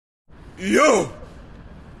Yo!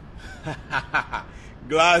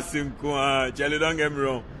 Glass in Kwa, Charlie, don't get me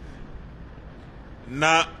wrong.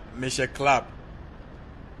 Now, me should clap.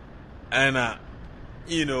 And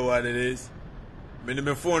you know what it is. Me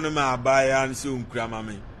me phone my buy and soon cram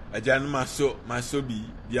me. I just my so be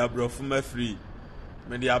the abro from my free.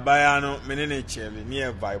 Me the abayano me ne chele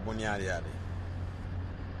near vibe on yard.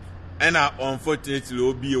 And unfortunately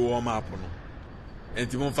will be a warm up no.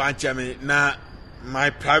 And to won't find me now my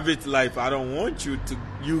private life I don't want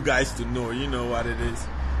you guys to know, you know what it is.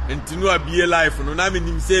 And to know be a life no na me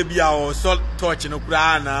nim say be our salt touch no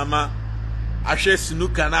kra na ma ahwe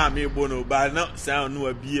sunuka na me bono but no sound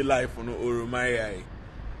no be a life no or my eye.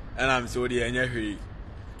 And I'm so the anya hwe.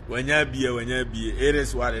 When you be it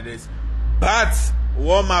is what it is. But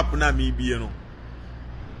warm up na me be no.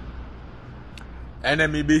 And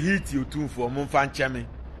then me be hit you too for mon fan chame.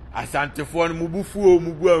 Asantehene mubu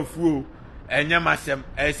anfuo. Enya masem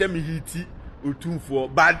ese me hiti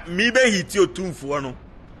otumfo but me be hiti otumfo no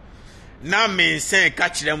na me sen ka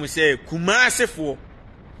kire mu se kumasefo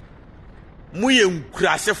mu ye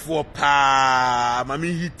nkurasefo pa ma me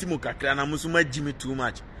hiti mu kakra na muso magimi too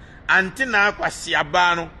much Ante Naa akwase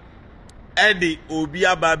aba no e de obi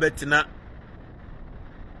aba betina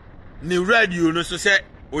ni radio no so se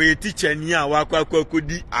oye teacher ni a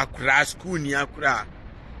wakwakodi akra school ni akra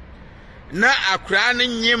na akra ne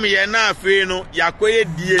nyim ye na afi no yakoye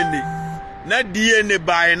DNA na DNA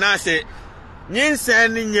by na se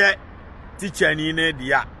nyinsan ne nye teacher ni na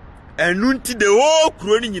dia enu nti de o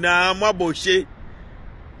kuro ni nyina mabɔhye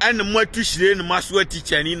ene matuhyire ne maso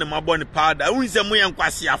teacher ni na mabɔ ne powder unse mo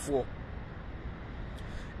yankwasiafo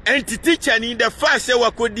enti teacher ni the first say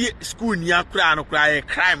wakodi school ni akra no kra ye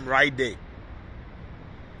crime right there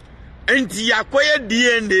enti yakoye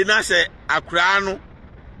DNA na se akra no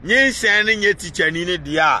nyinsan ne nye teacher ni ne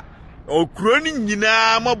dia okuro ni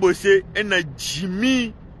nyina mabɔhye ena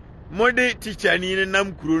jimi mode teacher ni ne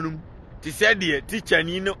nam kuro num ti said the teacher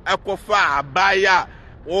ni no akofa abaya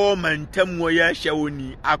o mantam wo ya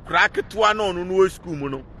hwewoni akra ketoa no no school mu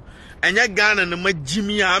no enya Ghana na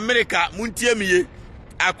majimi America muntie miye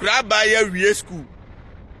akra abaya wie school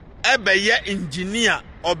ebeye engineer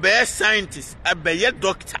obeye scientist ebeye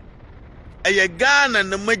doctor eye Ghana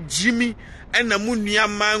na majimi ena munua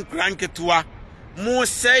man kranketoa mo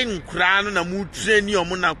say nkra no na mu treni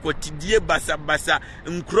omo na kotidie basa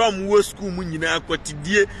nkrom wo school mu nyina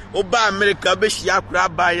kotidie oba America be hia akra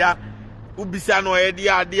baya ubisa no ye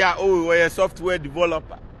dia oh we software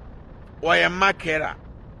developer we marketer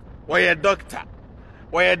we doctor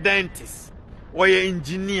we dentist we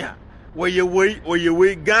engineer we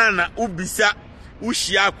Ghana ubisa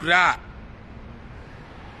uhia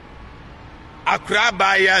akra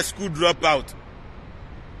baya school dropout.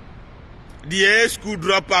 The school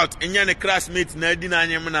dropout enya ne classmate na adi na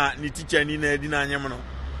anyem na ne teacher ni na adi na anyem no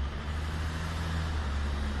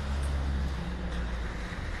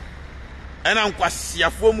ena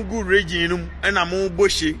nkwasiafo mu gu region num ena mo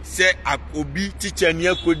bohye se obi teacher ni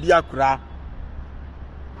akodi akra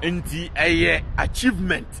enti eye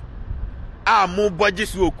achievement a mo boje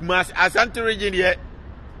so okumas Asante region ye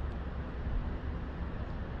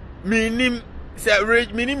minim say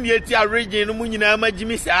minim yeti a region no munyina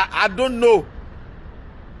magimi say I don't know.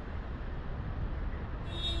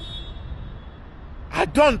 I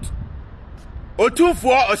don't.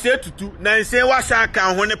 Otumfo ose tutu na nsen wasa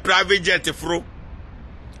kan ho ne private jet fro.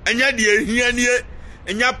 Enya de ehia nie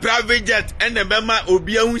enya private jet ene bema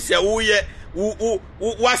obi ahu se wo ye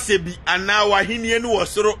wasebi ana wahenie no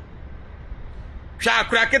wosoro. Hwa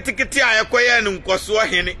akra ketekete a yekoye ne nkoso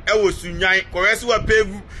hene e wo Sunyani korese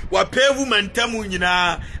wa pevu mantamu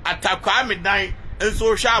nyina atakwa amedan enso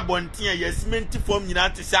hwa abonten a yesmenti form nyina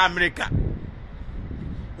te se America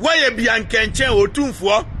waye bia nkenchen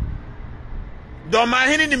otumfo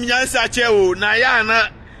Dormaahene ni mnyansa che o na ya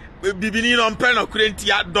na bibini no mpre no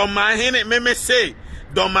kurentia Dormaahene meme say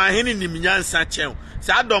Dormaahene ni mnyansa che o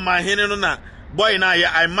sa Dormaahene no na boy na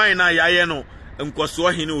ya I mine na ya ye no nkoso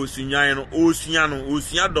hene Osunyani no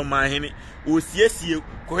osua Dormaahene osiesie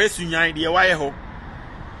kohe Sunyani de waye ho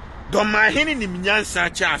Dormaahene ni mnyansa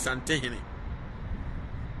che Asantehene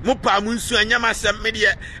mupa munsu anyama sem me de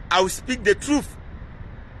I will speak the truth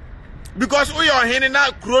because we are hene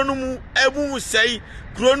na kronumu emu sei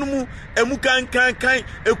kronumu emu kan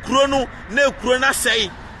e kronu na krona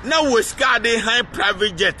sei na we ska dey high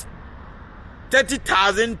private jet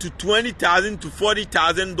 $30,000 to $20,000 to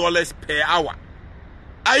 $40,000 per hour.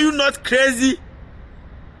 Are you not crazy?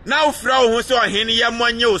 Now frau ho so hene ya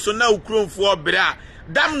monye so na ukronfo bra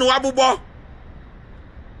dam no abubo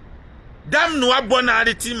na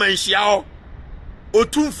ade ti manhia o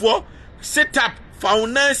otumfo set up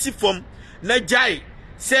faunansi from na jai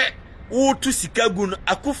se wo to sika gu no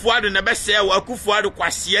Akufo-Addo na be se wo Akufo-Addo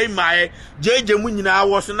kwasia imae jeje mu nyina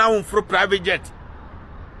wo so na wo mfro private jet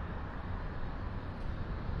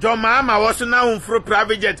Dormaahene wo so na wo mfro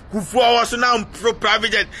private jet Kufuor wo so na wo mfro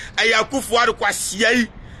private jet aya Akufo-Addo kwasia yi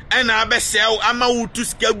ena be se wo ama wo to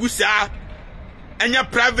sika gu saa anya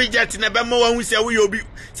private jet na be ma wo hu se wo yobi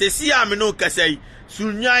se si am no kasai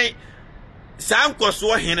Sunyani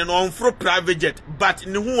Sankoso hene no mfro private jet but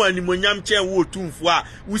ne ho animonyam chen wo tumfo a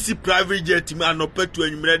wusi private jet mi anopetu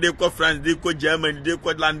anwumre de ko France de ko Germany de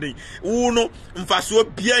ko London wo no mfaso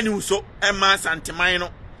bia ni so e ma Asantehene no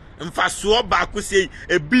mfaso ba ko sei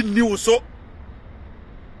e bi ni so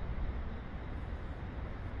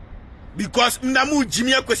because ndamu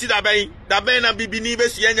jimi akosi daben na bibini be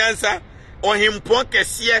su nyansa ohimpon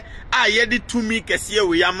kese a ye de tumi kese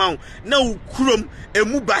we yamaw na ukurom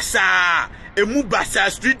emu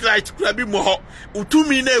basa street light kura bi mo ho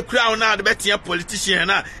utumi na ekura na de betia politician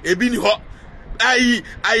na ebi ni ho ai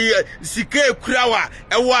sike ekura wa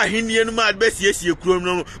ewo ahenie no ma de besiesie kurom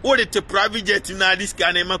no wo de te private jet na this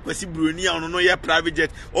kind na makwasi broni a no ye private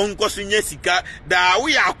jet onkoso nya sika da wo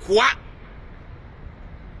ya kwa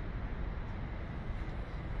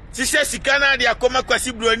Sise sikana dia koma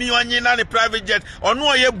kwasi broni onye na ne private jet ono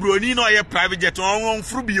oye broni na oye private jet on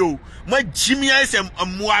fru bio ma jimia sem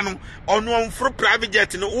amoa no ono fru private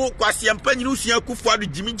jet no wo kwasi ampanyini usua Akufo-Addo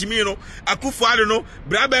jimi no Akufo-Addo no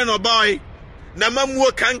brabe no boy na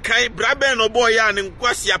mamuo kankan brabe no boy ya ne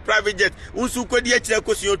kwasi a private jet unsu kodi akira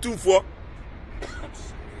kosi otumfo.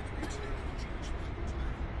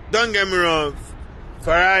 Don't get me wrong,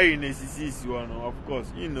 Ferrari is one, of course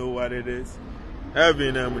you know what it is.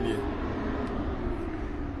 Heaven amuni.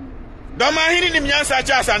 Dormaahene ni mnyansa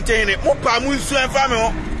cha Asantehene. Mupa munsu enfa me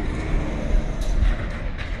ho.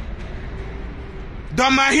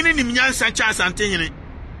 Dormaahene ni mnyansa cha Asantehene.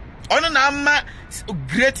 Ono na ama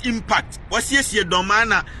great impact. Wasiesie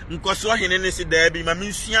Dormaahene nkoso hene ne se da bi ma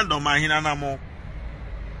mensua Dormaahene na mo.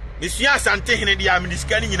 Mesua Asantehene dia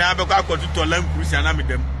amdiska ni nyina abekọ akoto Land Cruiser na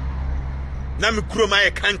medam. Na me kuro ma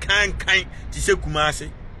ye kan ti se Kumase.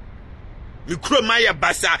 Mikro maya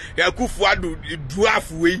basa ya Akufo-Addo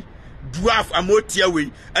dwarf amotia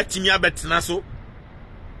we atimi abetena so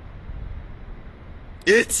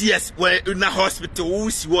 8 years we na hospital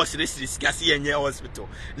wusi was riskasi yenye hospital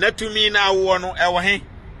na tumi na wo no ewo he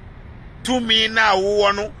tumi na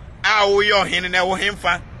wo no a wo yo hene na ewo he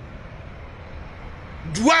mfa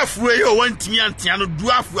dwarf we yo wantimi antia no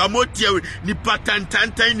dwarf amotia we ni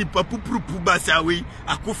patantantan ni papupurupu basa we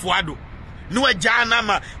Akufo-Addo no ajana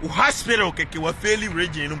ma hospital keke wa fairly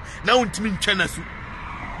region na untimi ntwa na su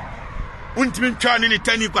untimi ntwa ni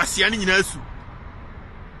tani kwase ani nyina su.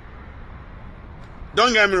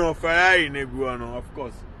 Don't get me wrong, Ferrari neguano, of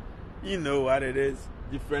course you know what it is,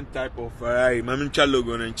 different type of Ferrari mamincha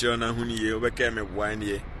logo na nchona huni ye obeke me wine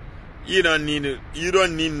ye. You don't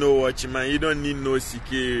need no watchman, you don't need no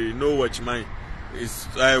CK, no watchman. It's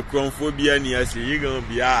chromophobia ni asi, you gonna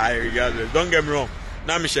be high regardless. Don't get me wrong.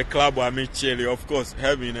 Now me she club or me chilling, of course.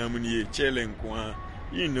 Heavy na muni chilling kwa.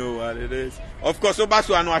 You know what it is. Of course, so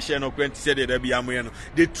baso anu ashe no kwenti said there be amoyano.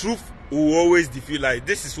 The truth will always defeat lies.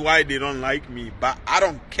 This is why they don't like me, but I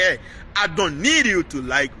don't care. I don't need you to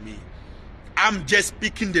like me. I'm just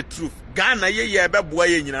speaking the truth. Ghana ye be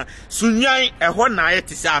boy nyina. Sunyani eho na ye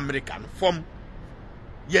te say American form.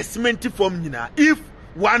 Yes, menti form nyina. If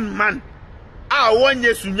one man one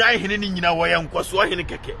ye Sunyani hene ni nyina wo ye nkoso hene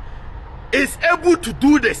keke is able to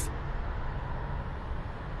do this,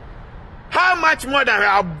 how much more than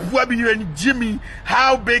Abuabi and Jimmy?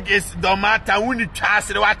 How big is Dormaahene when you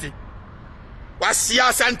trust what? Was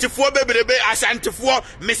Asantehene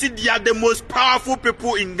Messi, they are the most powerful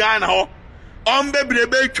people in Ghana.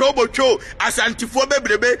 Bebrebe chobo Asantehene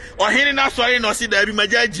bebrebe or hene na sorry no see there be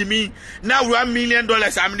major Jimmy now $1 million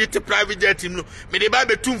I'm need to private jet him no me de ba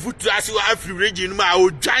betum futu ase wa Afri region ma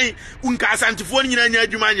o dwan unka Asantehene nyina nya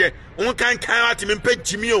adwuma ye won kan ati me mpa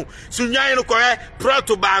Jimmy o Sunyani no kore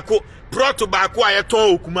proto baako a ye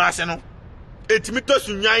ton Kumase no etimi to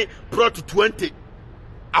Sunyani proto 20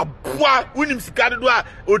 aboa unim sika do a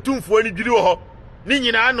otumfo ni dwiri wo ho ni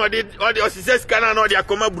nyina no de osise sika na no de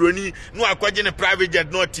akoma broni no akwaje ne private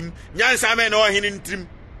jet no tim nyansa me no hene ntrim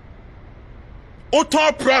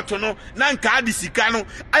oto proto no na nka adi sika no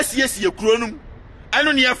asiesie kuro num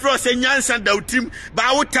anu ne afro se nyansa da utim ba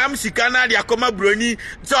wotam sika na de akoma broni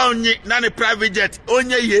so onye na ne private jet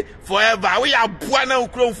onye ye forever we aboa na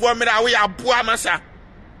ukromfo mera we aboa masa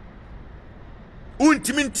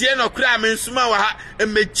untimi ntie no kra me nsuma wa ha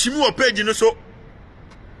emechimi wo page no so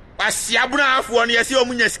Wasiabuna afọ no yesi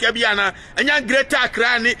omunya sika bia na enya Greater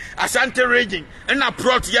Accra ni Asante region na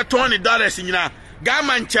prot ye $20 nyina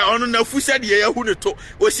gamancha ono na fusa de ye hu ne to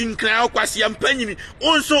osinkran akwase ampanyini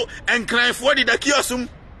onso enkranfo de da kiosum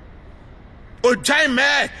ojai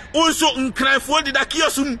me onso nkranfo de da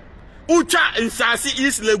kiosum ucha nsasi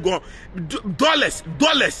East Legon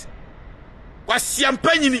dollars kwase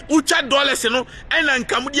ampanyini ucha dollars no ena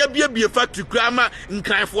nkamude bia factory krama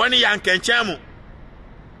nkranfo ne yankancha mu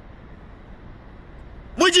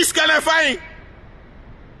Mujis can I find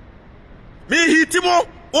me hitimo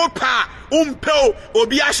opa umpeo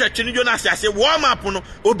obiasha Twene Jonas say warm up no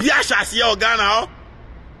obiasha say Ghana.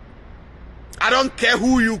 I don't care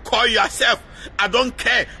who you call yourself. I don't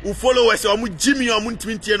care who followers or Jimmy or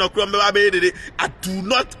Muntinti no Krombe. I do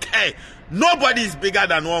not care. Nobody is bigger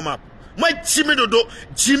than warm up. My Jimmy Dodo,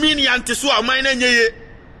 Jimmy ni Ante Naa mine nye.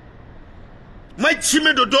 My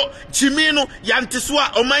Jimmy Dodo, Jimmy no Ante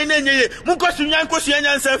Naa o mine nye. Munko sunyanko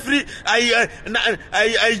sunyansa free I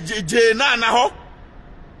na ho.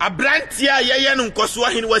 Abrantia ye no nkoswa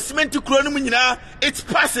hin wasimenti kuro no nyina. It's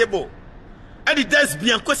possible. And it does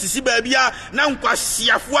be and sisi babia na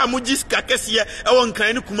nkwasiafo a mujisika kese e won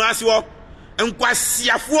kan ne kumase wo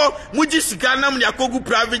nkwasiafo mujisika nam ne akogu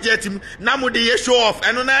private jet na mo de show off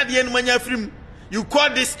eno na de enu manya film. You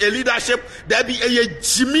call this a leadership? There be a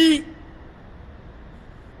Jimmy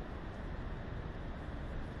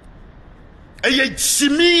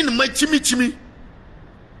machimi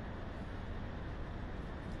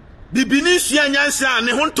bibini sua nyansa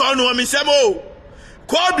ne ho nto no mi sebo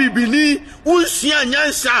ko bibini unsua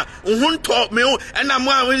nyansa nhonto me na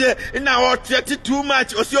mo a na o too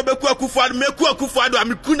much osi obeku akufado meku akufado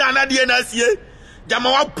amikuna na de na asie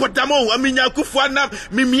jama wa podamo aminya akufado na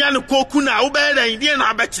mimia ne koku na wo be dan de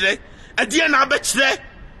na abekire ade na abekire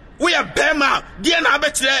wo ya bema de na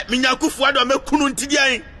abekire minya akufado mekunu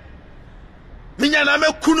ntidian minya na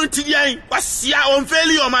mekunu ntidian wasia on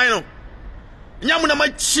faili o man no nyamu na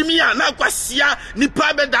machimia na kwasia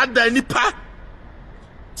nipa be dada nipa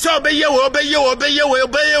so obeye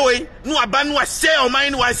no aba no ase o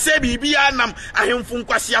man no ase bibia nam ahemfu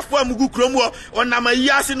nkwasiafo amugu krom wo onam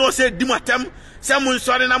ayase no se dimatam se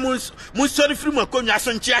munsori na munsori firi makonwa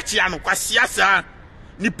so nchiachia no kwasia sa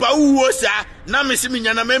nipa uwo sa na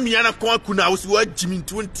mesiminya na mamia na kon akuna wo so Jimmy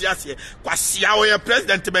 20 ase kwasia wo ye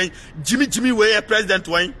president ben Jimmy we ye president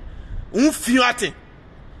wan unfio ate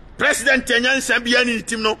president enyansa bia ni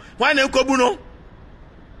tim no wan enkobu no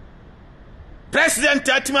president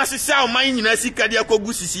atima sisa o man nyina sika de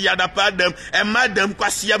akogu sisi yada padam e madam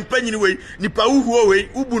kwase ampanyini we nipa uhuo we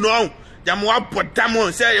ubu no jamwa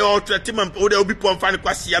bodam say o treatment o de obi pomfa ne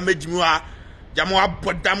kwase amagimi wa jamwa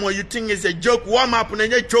bodam you think is a joke warm up na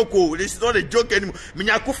nya joke this is not a joke anymore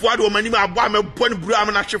minya kufu ade o mani ma abo am bon buru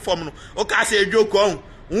am na hwefom no o ka say a joke on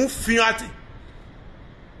unfiate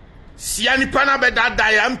siani pana be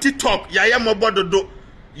dada ya am TikTok ya ye mobododo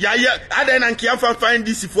ya ye ade na nkia fa find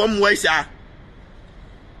this for mo isa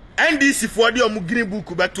NDC for the green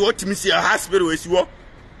book but to otimi see a hospital we siwo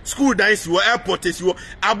school dance wo airport siwo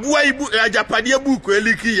abua ibu ajapade book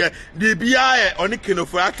eliki ye de bia e oni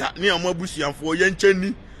kenofata ne omabusianfo ye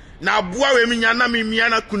nchani na abua we minya na mimia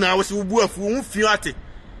na kuna wo se ubu afu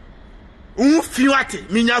unfiate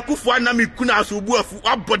minya kufu na mikuna so ubu afu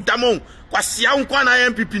abodamon kwasia nkwa na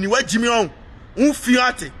MPP ni wajimi on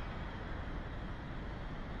unfiate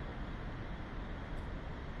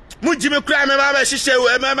Mujime kura me ba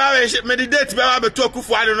hihye me ba meditate be ba to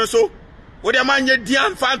kufu ade no so wo de manye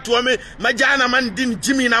dian fa to me majana man din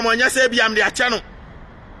Jimmy na mo nya se bia me de ache no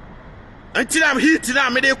antinam hit na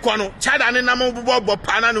me de kɔ no chada ne na mo bobo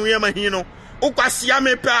pana no yema hin no ukwasia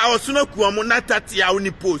me pa osu na kuo mo na tati a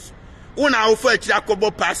oni post una wo fa akira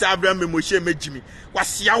kobo pass Abraham me mo hye me Jimmy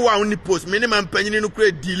kwasia wo a oni post me ne man panyini no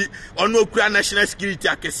kura dili ono okura national security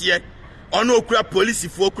akese ono okura police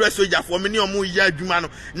fo okura soldier fo me ne omo ya adwuma no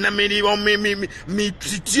na me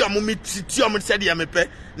triti omo said ya mepe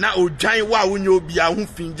na odwan wa wonye obi a ho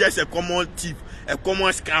fin just a common thief a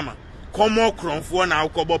common scammer common kronfo na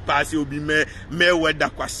akobo pass obi me weda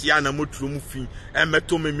kwasia na moturo mu fin e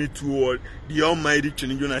meto me tuo the almighty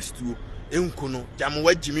Twene Jonas tuo enkono jam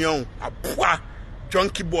wa Jimmy on aboa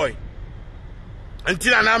junkie boy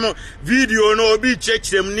antira na mo video no obi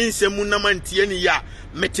chechrem ni nsemu na mantie ni ya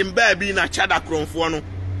metimba bi na chada kronfo no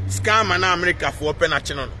scam na America fo pe na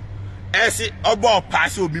cheno no esi obo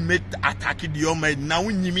pass obi met attack the almighty na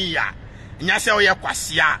wunyimi ya nya se wo ye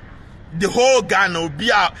kwasia the whole Ghana obi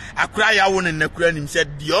akura ya won na kura nim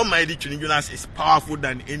said the almighty Twene Jonas is powerful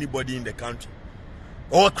than anybody in the country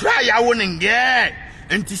o kura ya won nge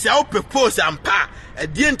enti se o propose ampa e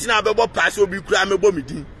die ntina bebo pass obi kura mebo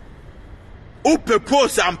midin o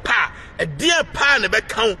propose and pa a dear pa ne be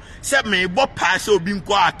count say me bo pa so bi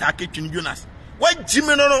nko attack Twene Jonas. What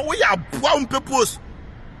Jimmy no we are brown propose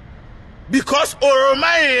because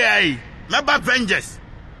Oromai remember vengeance.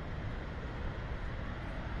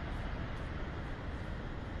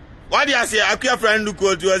 What do you say? Akia friend who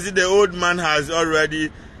called you, the old man has already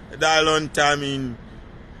that long time in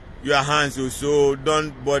your hands, so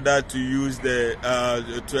don't bother to use the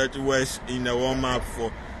threat words in the warm up for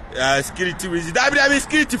security reasons. That be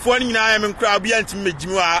security for any I am in crowd be anti me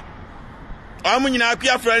Jimwa. I'm in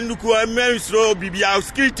Akia friend who called me slow BB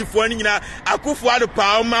security for any I could for the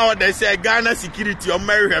power or they say Ghana security or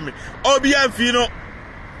marry him. Obi and Fino.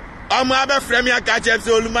 I'm a friend me catch up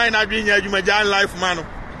so mine I bring you my John life man.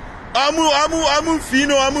 Amu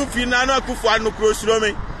fino no akufo no krosro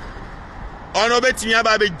me ono betimi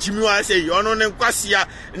aba be jimi wa say ono ne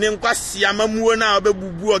nkwasia mamuo na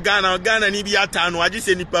obebubu Ghana ni bi ata no agi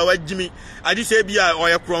se nipa wa jimi agi se bia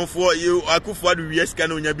oye kronfo akufo do wies ka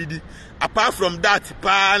no nya bidi. Apart from that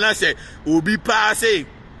pa na say obi pa say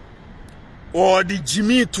or the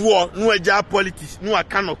jimi to no agya politics no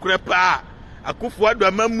aka no kre pa akufo do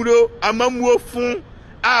amamuo fun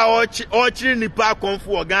a ochiri nipa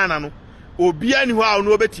konfo Ghana no obia ni ho a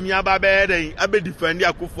no obetimi aba be den abe defend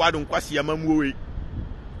akufo ado nkwase amamuo we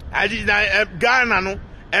adi na Ghana no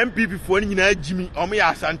MPP fo ni nyina agimi omo ya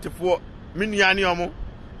asantefo menua ne omo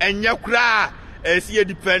enye kura esi e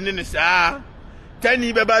defend ne saa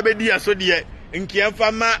tani beba be di aso de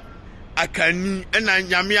nkiamfa ma akani na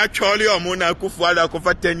nyame atwole omo na akufo ado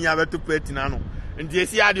akofa tani abeto party na no ndi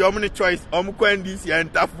esi ade omo ne choice omo kwandi si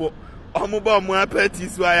entafo omo ba omo party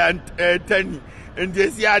so ya tani ndi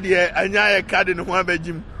esi ade anya ye card ne ho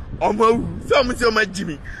abagim omo some say omo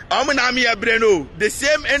jimi omo na me ebre no the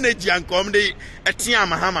same energy and come de etia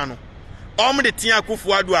mahama no omo de tia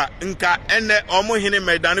akufo ado a nka ene omo hene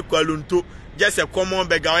medan kwalunto just a common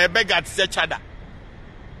beggar or a beggar to say chada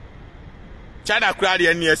crowd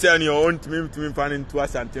and you say on your own to fan into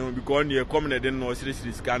Asantehene because you come and then no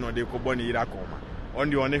seriously scan or they go born in Irakoma on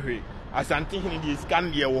the only way Asantehene the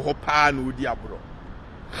scan the hopa no diabro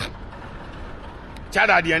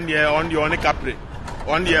chada the end on the only capre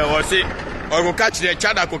on the or say or go catch the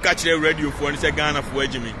chada go catch the radio for and say Ghana for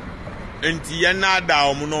Jimmy and Tiana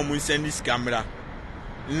da no mun send this camera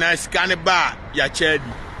na scan bar ya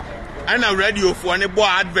chedi and a radio for any boy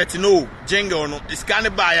advert no jingle no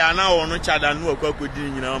scan by na or no chada no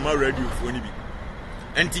akwakodin nyina ma radio for ni bi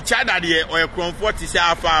enti chada de or comfort say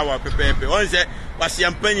afa awa pepepe on say wase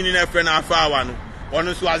ampanyin na fe na afa awa no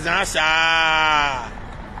ono so azan sa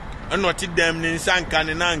eno ti dem ni nsanka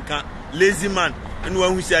ne nanka lazy man eno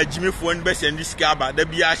wan hu say agime for ni be send sika ba da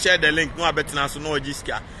bia share the link no abetena so no ogi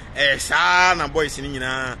sika sa na boys ni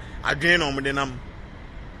nyina adwen no mo de nam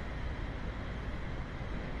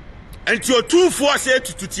and your 2-4 say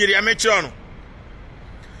to Tiri Amechono.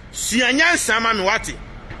 Si anya sama me wate.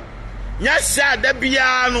 Nya sa da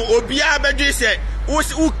bia no obia bedu say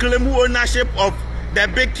who claim ownership of the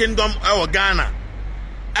big kingdom of Ghana.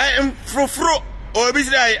 I am frofro obi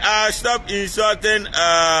say stop insulting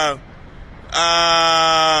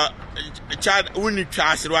Chad uni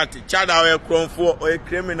trust wate. Chad our kronfo or a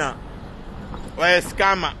criminal or a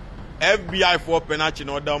scammer. FBI for penachi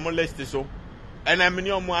no da molest so. And I'm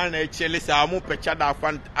in one a chili, so I'm pechada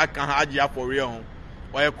fan. I can have for real.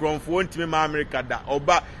 Or a cronfo to me, America, that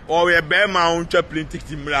or a bear mount chaplain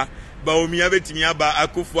timra. But me bet me about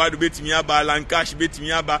Akufo bet me about Lancash bet me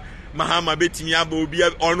about Mahama bet me about be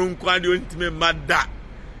on quando to me mad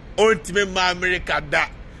on to me, America,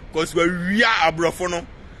 that because we are a brofono.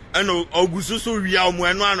 And Augusto, we are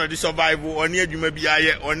one of the survival or near you may be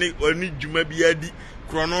or need you may be a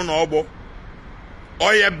chrono noble.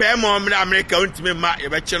 Or a bear mom in America, me ma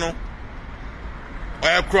a channel. Or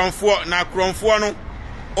a cronfo, na cronfono.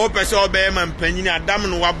 Open so bear man penina, damn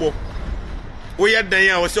wabo. We are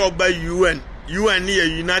there was all by UN near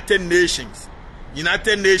United Nations.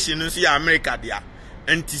 United Nations, see America there.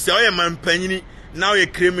 And Tisoya man penny, now a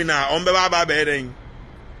criminal on the Baba bearing.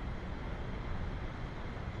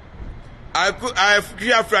 I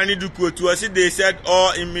fear Franny Duku to us. They said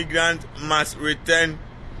all immigrants must return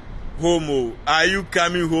home. Are you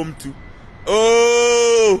coming home too?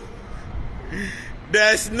 Oh,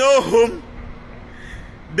 there's no home.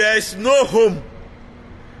 There's no home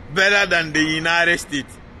better than the United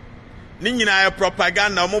States. Ningina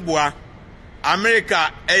propaganda mobua.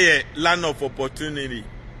 America a land of opportunity.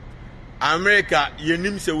 America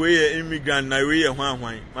yenim se we immigrant na we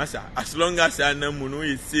hwan masa as long as I know no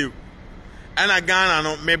is safe. And a Ghana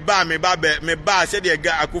no me ba said the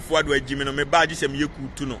ga Akufo Addo agimi no me ba gisem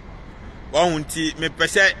yeku tu no. Wahunti me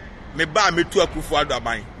pese me ba me tu akufo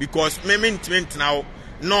aban because me ntment now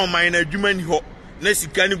no man adwuma ni ho na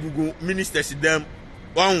sika ni gugu ministers dem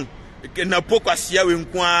won na pokwasia we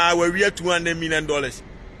nko a wa wi $200 million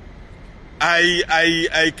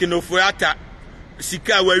I kinofoata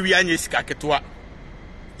sika wa wi anye sika ketwa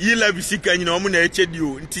yi la bi sika nyina omo na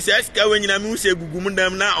echedio nti se sika we nyina mi se gugu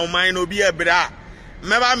mundam na oman na obi ebra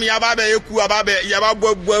meba mi ababe yeku ababe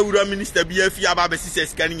yababwa awura minister bi afi ababe sise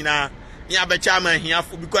sika nyina ni abecha ma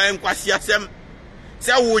hiafo because enkwasi asem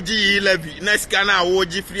se woji yi la bi na sika na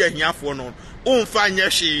woji free hiafo no umfa nya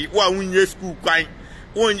hwe wa unye school kwan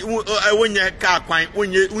wonye ka kwan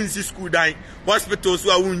unsi school dan hospitals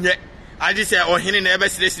wa unye adi se ohene na ebe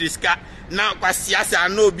sire sika na kwasi asa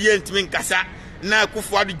na obi entimi nkasa na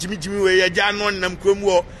kufu adu jimi we ya no nam krom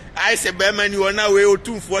wo ai se be mani wo na we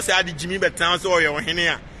otumfo se adu jimi betan so ye ohene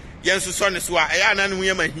a yenso so ne so a ya na no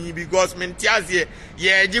ye mahin because mentiaze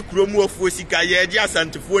ye ji krom wo fu sika ye ji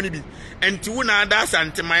asantefo ni bi enti wo na ada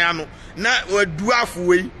asantemaya no na waduafo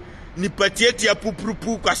we ni patietia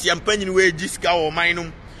pupurupu kwasi ampanyi we ji sika wo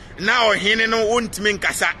man na ohene no ontimi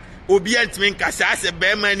nkasa obi entimi nkasa se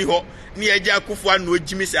be mani ho ni ye ji akufu anu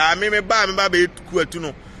ojimi sa me ba be ku atu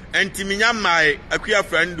no enti minya mai akuya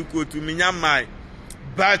friend ko tu minya mai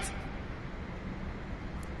but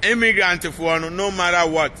immigrant for no matter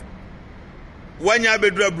what when ya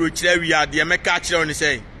bedura brochire wi ade me ka kire oni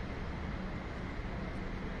say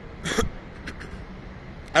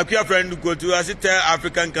akuya friend ko tu as tell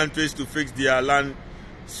African countries to fix their land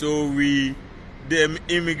so the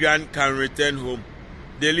immigrant can return home.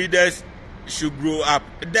 The leaders should grow up.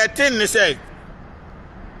 The thing they say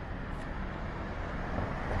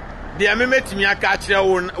the amemet mi aka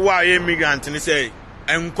kire wa immigrant ni say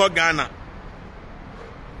enko Ghana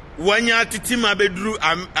wanya titima beduru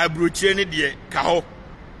abrochire ni de ka ho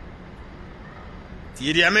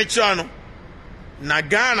ti de amecho no na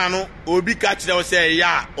Ghana no obi ka kire wo say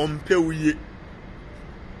ya ompe wuye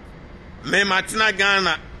me matina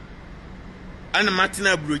Ghana ana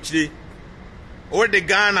matina abrochire o de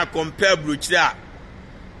Ghana compare abrochire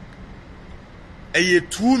a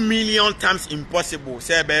 2 million times impossible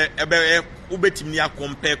say ebe ubetimi ya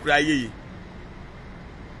compare kura ye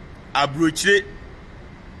abrochire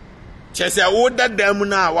chese wo dadam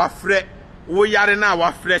na wafre wo yare na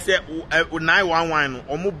wafre se 911 no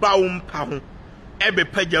omo ba wo mpa ho ebe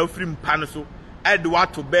pagya ofri mpa no so ade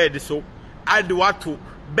wato bed so ade wato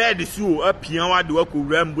bed so apia wa de wako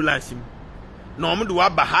ambulance no omo de wa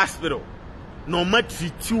ba hospital no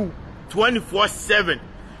matri 24/7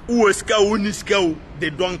 uoska uniska they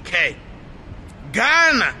don't care.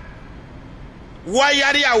 Ghana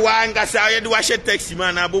wayari awanga sa yede wa she taxi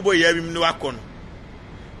man abobo yabim no akono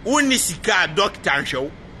unisika doctor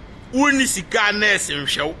show unisika nurse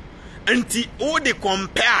show anti o de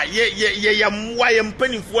compare ye yamwa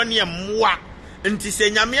yempanifo ne yamwa anti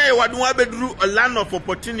se nyame aye wadon abeduru a land of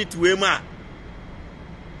opportunity we ma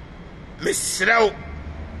mesraw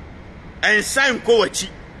ensan ko wachi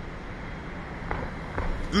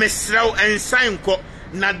mesraw ensan ko.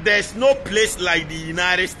 Now there's no place like the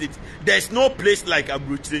United States. There's no place like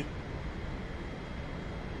Abuja.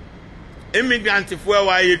 Immigrant for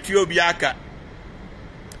why Ethiopia.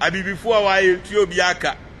 Abi before why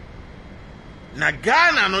Ethiopia. Na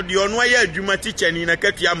Ghana no the onwa ye adwuma teacher ni na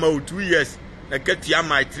katia ma 2 years, na katia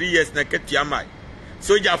ma 3 years, na katia ma.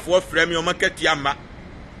 Soldier for frame your market yama.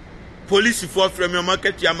 Police for frame your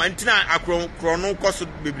market yama. Ntina akrono koso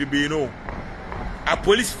bebrebe no. A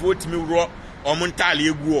police for me raw omontale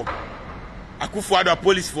eguo akufo ado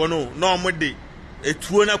police for no omode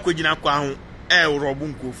etuo na kogina kwa ho robu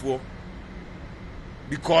nkofo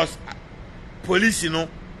because police no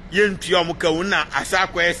yentua omuka wona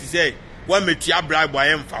asakwa esise wa metia bribe wa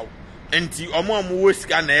yemfa enti omo wo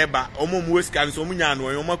sika na eba omo wo sika nso omunya no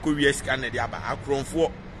omo kowie sika na de aba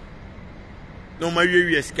akronfo no ma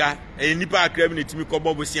wie sika nipa akrab ne timi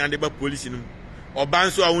kobo si ande ba police no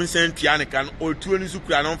obanso a wonsan tua ne kan otuo ni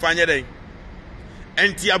sukura no mfanye den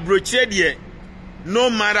enti abrochire de no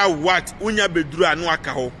matter what unya beduru anu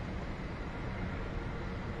aka ho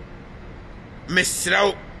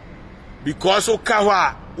mesraw because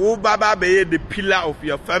okawa wo baba be the pillar of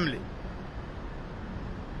your family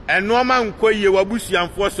eno ma nkoye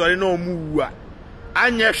wabusuanfo sori na omuwu a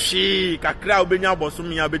anye hwe kakra obenya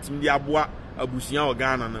abosom ya betim di aboa abusuan o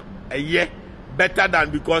Ghana no eye better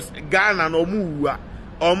than because Ghana no omuwu a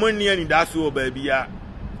omoni ani daso obabi ya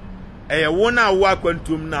eye wona wo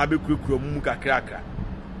akwantum na abekukuro mu kakrakra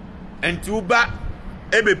enti uba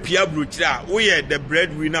ebe pia brochire a wo ye the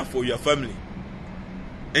breadwinner for your family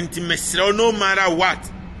enti mesro no matter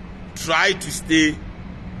what try to stay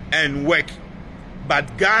and work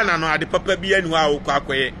but Ghana no ade papa bia ni wa wo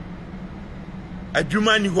kwakoye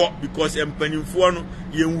adwuma ni ho because empanimfo no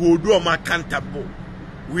ye hold them accountable.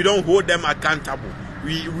 We don't hold them accountable.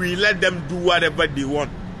 We let them do whatever they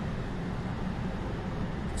want.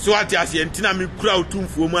 So what you say ntina me kura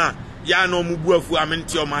otumfo mu a ya na omubuafu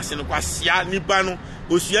amenti o mase no kwasia nipa no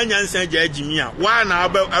osua nyansan gya agimi a wa na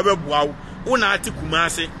abeboa wo na ate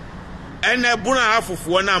kumase ene buna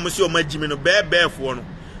afofo na amse o magimi no beefo no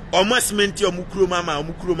o masementi o mukuroma ma o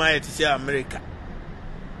mukuroma ya te se America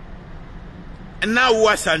na wo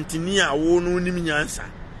Asantehene a wo no nim nyansa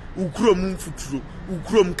ukurom futuro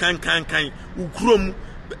ukurom kan ukurom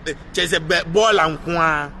chese ball anko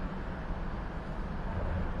a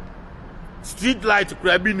street light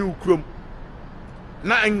krabi ni ukrom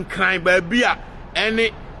na nkran ba bia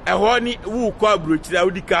ene eho ni wo kwa brochira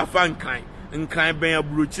odi ka fa nkran ben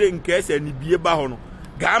abrochire nkese ni bie ba ho no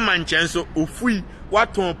ga manchen so ofui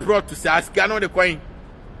waton prot se aska no de kwan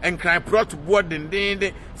nkran prot board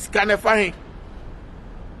den scan fa hen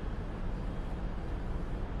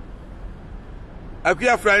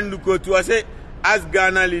akuya friend go to say ask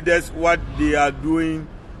Ghana leaders what they are doing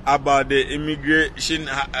about the immigration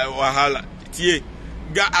wahala. Tie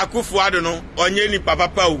ga Akufo-Addo no onye nipa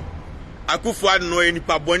papa o Akufo-Addo no onye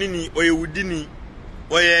nipa boni ni oye wudi ni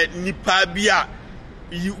oye nipa bia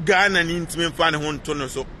Ghana ni ntime mfa ne ho nto no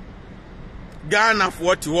so Ghana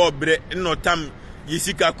fo te ho bre no tam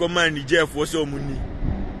yisika koma Niger fo so omuni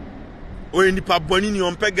oye nipa boni ni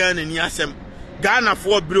ompe Ghana ni asem Ghana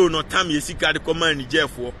fo bre no tam yisika de koma Niger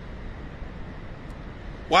fo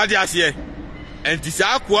wadi ase enti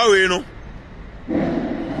sa akwa we no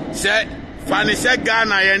se fani se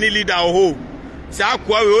Ghana ye ni leader ho sa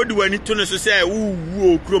akwa we odi wani to no so se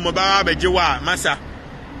wu okro ba beje wa masa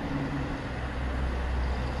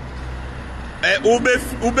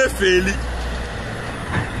ube feli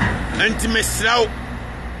enti mesraw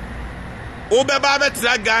ube ba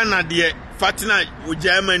betra Ghana de fatina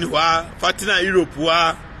Germany wa fatina Europe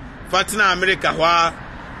wa fatina America wa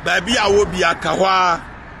ba bia wo bia ka wa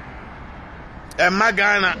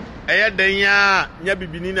Magana den ya nya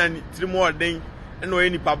bibini na trimo den na oye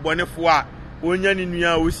nipa bonefo a onya ni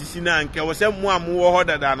nua osisi na nke wo se mo amowo ho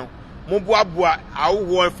dada no mo boaboa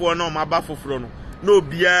awowofo na o maba foforo no na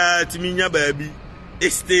obia timi nya baabi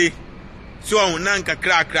este so na nka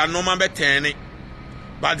krakra no ma betene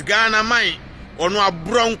but Ghana mai ono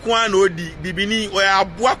abronko a na odi bibini o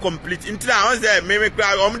aboa complete ntina on say me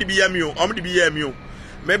kra omde bi yami o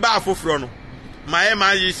me ba foforo no my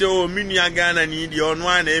man say o minua Ghana ni di ono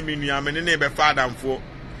na minua me ne be fadamfo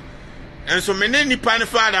enso me ne nipa ne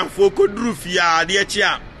fadamfo koduru fia de achi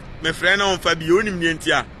a me frɛ na onfa bi onim ne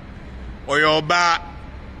ntia oyoba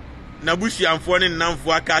na busuamfo ne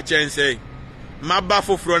nnamfo aka chense maba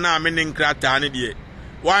foforo na me ne nkrata ne de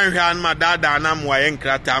wan hwa na dada na mo aye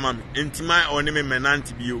nkrata ma me entima one me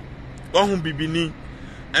menanti bio ohun bibini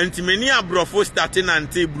entimeni abrofo starting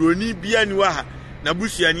ante broni bia ni wa ha na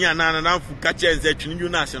busuani anana na fu ka chenze Twene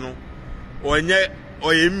Jonas no onye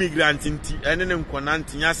oye immigrant nti ene ne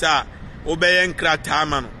nkonanti nyasa obeye nkrata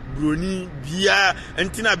ma no broni bia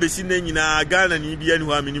ntina besi na nyina Ghana ni bia ni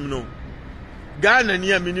ho aminim no Ghana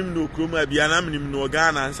ni aminim no kroma bia na aminim no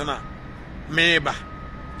Ghana nsana meba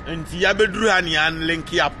nti ya beduru ha ni an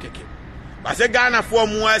link up keke ba se Ghana fo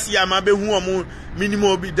mu asi ama be hu omu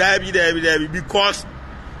minimum bi dabi because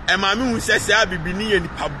ema mi hu sese abibi ni ye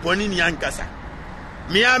nipa boni ni ankasa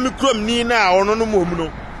me am krom ni na ono no mom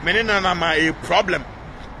no me ne na ma a problem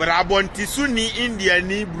but abonti su ni India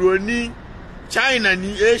ni broni China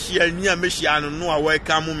ni Asia ni amehia no a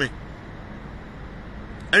welcome me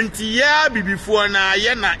anti ya bibifo na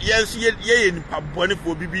ye na yenso ye nipa boni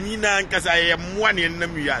fo bibi ni na ankasa ye moa ne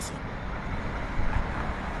nam wiase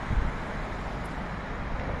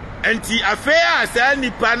anti afea sa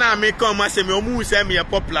nipa na ameka o maseme o mu se me ye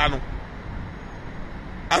popular no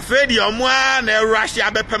afedi omwa na Russia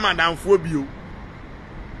bepema danfo bio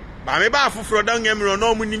ba me ba foforo dan ngemro na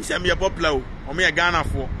omu nim sem ye popular o me Ghana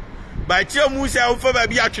fo ba che omu se o fa ba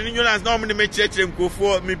bi Twene Jonas na omu ne me chirechire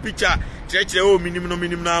nkofo me picture chirechire o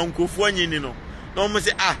minim na nkofo anyini no na omu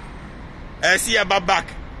se see ya back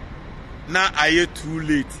na aye too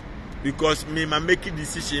late because me ma make a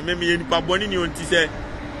decision me ye nipa boni ni onti se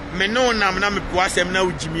me no nam na me po asem na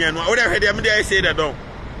ujimi eno o de hwede me dey say that don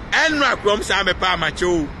enra krom sa me pa ma che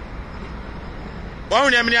o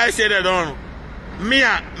won ne me dey say that don me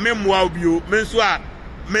a me moa bio me nso a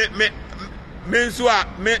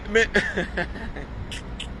me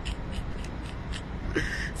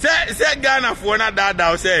say Ghana for na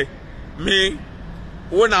dada o say me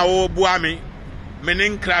wona wo boa me ne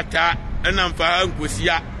nkrata na mfa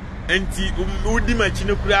nkosia enti udi machi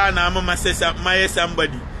ne kura na mama sesa maye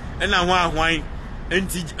somebody na ho ahwan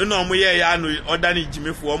enti no mo ye ya no oda ne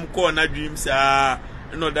jimefo om call na dreams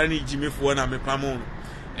no oda ne jimefo na mepamo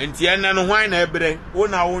enti ena no hwan na ebre wo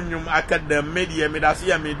na wonwum akadam media medase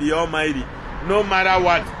ya media almighty. No matter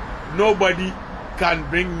what, nobody can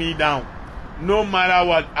bring me down. No matter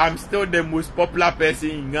what, I'm still the most popular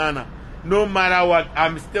person in Ghana. No matter what,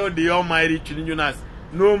 I'm still the almighty Twene Jonas.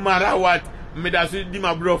 No matter what, medasu di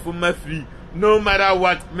my bro for my free. No matter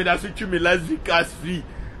what, medasu chu me last cars free.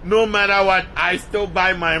 No matter what, I still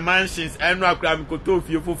buy my mansions and I'm koto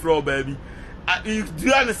fearful for baby. Do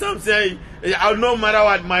you understand what I'm saying? No matter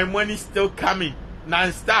what, my money still coming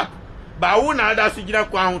non-stop. But I won't have that to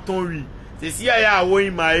kwa tonri. Se si ya wo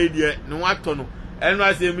in my area no watono. And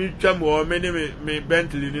I say me twamo me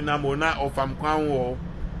Bentley ni na mo na ofam kwan wo.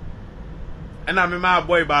 And I my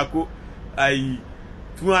boy bako ai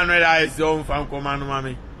 200 eyes on fan command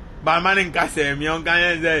mami. Ba man nka se me on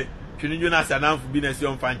kan say Twene Jonas anamfo bi na se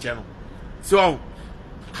on fan che no. So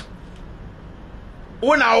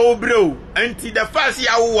una obro anti the first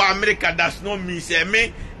ya wo America does not mean say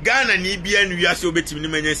me Ghana ni bia nua se obetimi ni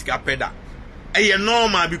manya sika peda. Eye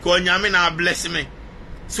normal because nyame na bless me.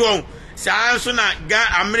 So saa so na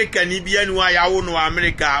America ni bia nua ya wo no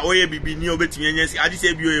America oye bibi ni obetimi anya sika adi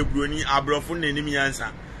se bi oye broni abrofo na nim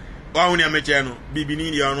yansa. Wa hu ni ameche no bibi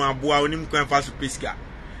ni dia no aboa onim kwan fa so pesika.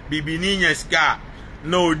 Bibi ni nya sika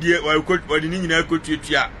no odi odi ni nyina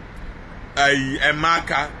kotuatua ai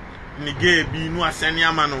emaka ni ge bi nu asene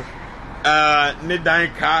ama no ne dan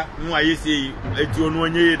ka nu ayese eti onu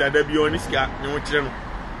onye dada bi oniska ne wo kire no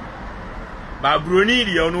ba broni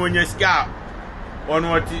ri onu onye ska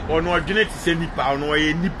onu odwene ti se nipa onu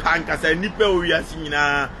oye nipa nkasa nipa owiase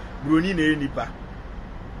nyina broni na nipa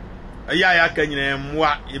aya ka nyina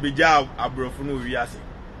mwa ebeja abrofo no owiase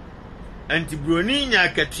anti broni nya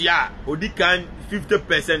katua odikan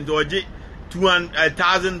 50% oje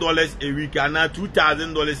 $1,000 a week and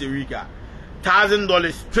 $2,000 a week.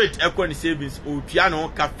 $1,000 straight equity savings or piano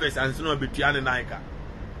cafes and so on between naika.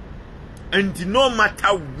 And no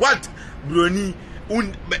matter what, broni,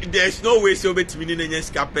 there's no way so between the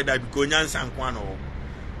nyaska that because nyansa nkwano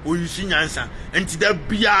or you see nyansa and the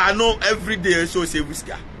piano every day so say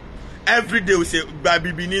whisker. Every day we say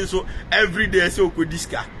baby binin so every day so could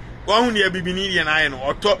diska. One year be needy and iron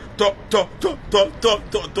or to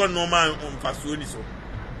no man on Fasuni so.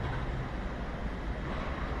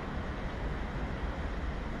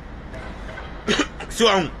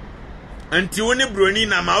 So, until when brony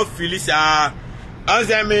na mouth Phyllis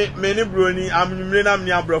as I may many brony, I'm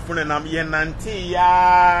near brofon and I'm yen nanti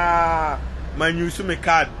ya man use me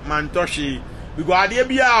card man toshi. Because I dear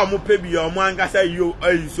be our mopebi or manga say you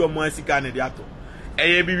so mercy canadiato.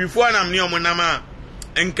 A be before I'm near Monama.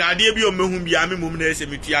 And Kadia be o mehum bia me mum na ese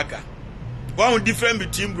metiaka. One different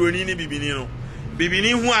between broni ni bibini no.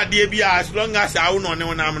 Bibini hu ade bia as long as I no ne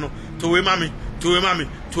wonam no. To we mami.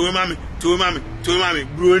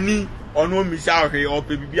 Broni ono misa hwe o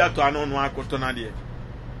pe bibia to ano no akoto na de.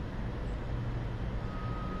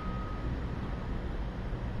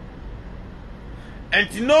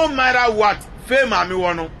 And no matter what, fame mami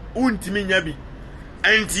wono untimi nya bi.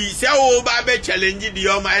 Enti se wo ba be challenge di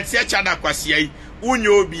o ma e se chada kwase yi.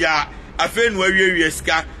 Unyo bia afenu awie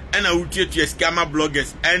ska na utietu ska ma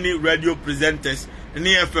bloggers any radio presenters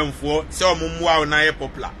ni FM for se omumwa na ye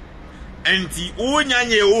popular enti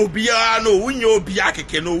unyanye obia no unyo bia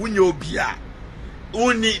keke no unyo bia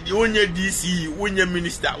unye DC unye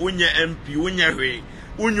minister unye MP unye hwe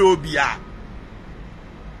unyo bia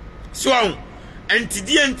so enti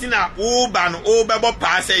di enti na oba no obebo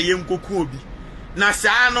pa se ye nkoku obi na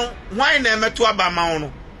saa no hwan na emeto aba ma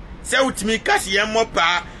no se utimi kasi ye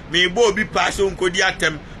mopa me bo obi pa so nkodi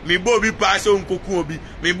atem me bo obi pa so nkoku obi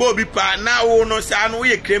me bo obi pa na wo no sa no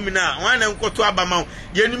ye criminal wan na nkoto abama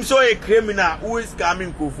ye nim so ye criminal who is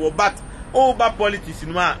coming for but over politics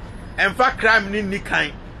no a emfa crime ni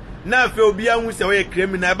kan na fe obi anhu se ye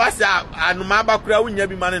criminal ba sa anoma abakura wunya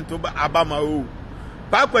bi man nto abama o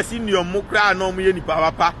pa kwasi ni omukura na omu ye nipa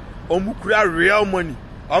papa omukura real money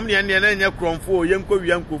omne ne na nya kromfo ye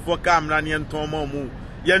nkowia nkofo camera ne nton ma omu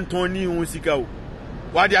yentoni hu sika o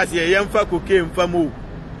wadi ase yemfa cocaine famo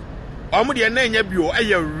omu de na nya bio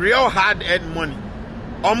real hard earned money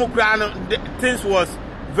omu kra no things was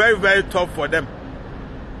very very tough for them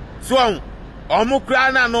so omu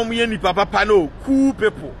kra na no mu ye nipa papa no cool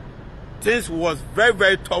people things was very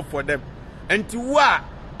very tough for them enti wa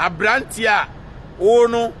abrantia o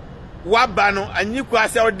no waba no anyi kwa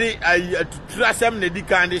se ode atutrasem na di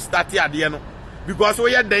kan start ade no because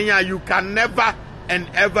we dan you can never and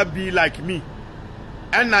ever be like me.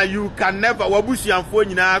 And now you can never wabusianfo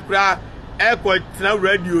nyina kra eko tina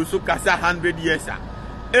radio so kasa 100 years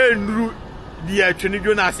enru the Twene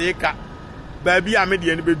Jonas eka baby a me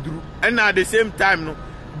de ne beduru and at the same time no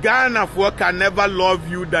Ghana for can never love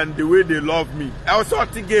you than the way they love me. I was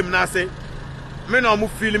sort of game na say me no mo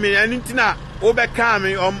feel me anything na obeka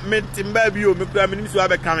me o me timba bi o me kura me nim so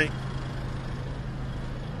abeka me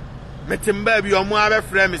me timba bi o mo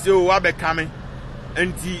abefra me say o abeka me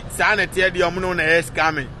enti sa na tie de o mo no na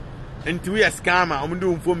scam me enti we scammer o mo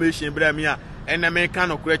do information bra me a and na me kan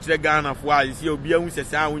no kura kire Ghana for a see obi ahu se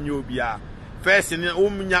sa wonye obi a first ni o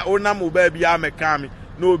munya o na mo ba bi a me kan me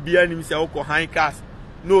no obi anim se o ko han cast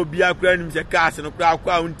no obi akura anim se cast no kura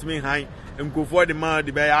akwa untimi han nkofo de man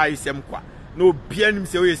de be ayi sem kwa no bia nim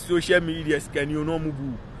se we social media scan you no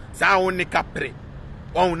mubu sa won ne kapre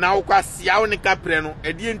on na wo kwasia won ne kapre no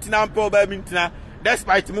e die ntina mpa oba bi ntina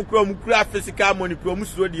despite mukura physical money pro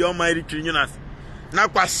musuro de on my Twene Jonas na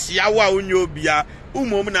kwasia wa onyo bia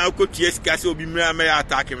umom na akotua sika se obi mra me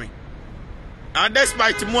attack me and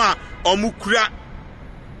despite mo a omukura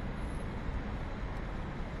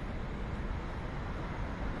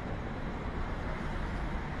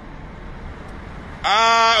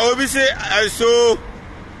Obi say so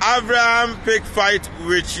Abraham pick fight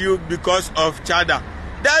with you because of Chada.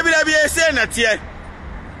 Dabi say na tie.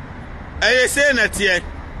 Say na tie.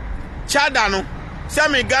 Chada no. Say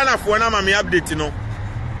me Ghana for na ma me update no.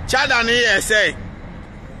 Chada no say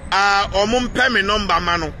omum pe me number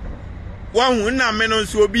ma no. Wan na me no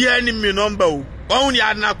so obi ani me number o. Wan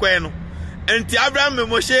ya na kwa no. Enti Abraham me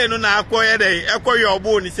mo she no na akoye dey. Ekoye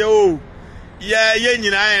obo ni say oh. Ye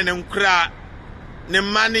nyina ye ne nkra ne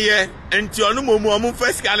mane ye enti onu momu omu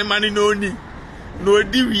first kan mane no ni no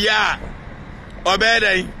di wia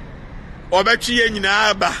obedai obetwi ye nyina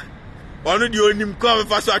aba onu di onim ko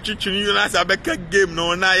fa so atwetwini Jonas abeka game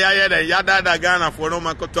no na ya dey ya dada Ghana for no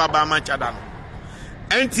makoto aba ma Chada no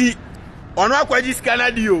enti onu akwaji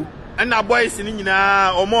scanner di o na boys ni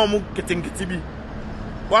nyina omu ketinketi bi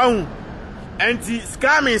wahu enti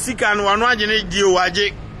scamming sika no onu agene di o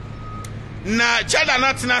age na Chada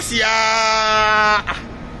na tenasia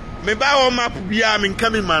me ba o map bia me nka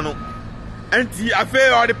me ma no enti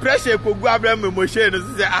afa all the pressure kogu Abraham emotion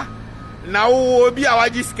no say na wo obi a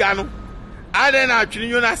wagi sika no ade na Twene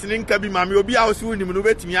Jonas ne nka bi ma me obi a wo so nim no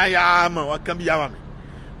betimi aya ma waka bi ya ma me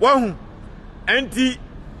wahu enti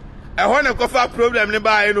e ho na kofa problem ne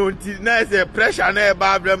ba e no enti na say pressure na e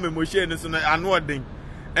ba Abraham emotion so na ano odin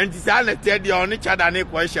enti sa na te de on Chada ne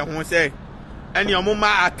ko hye ho say eni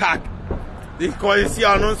omuma attack because see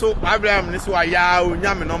on so Abraham this wa ya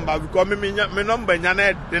onya me number because me number nya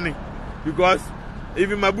na edene because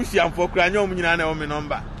even my bushi am for kra nya nyina na me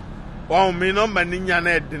number wow me number ni nya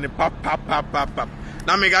na edene pap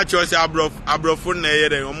na me ga cho say abrofo na ye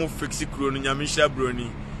dey omo fix kro no nya me sha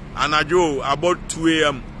broni anajo about 2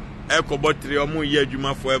 am ekobot 3 omo ye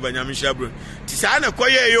adwuma forever nya me sha broni ti sa na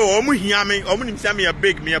koye yo omo hia me omo nim say me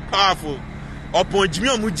big me powerful opon jimi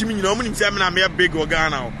omo jimi nyina omo nim say me na me big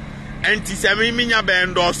Ghana enti se me nya be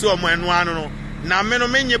endorse omo enu anu no na me no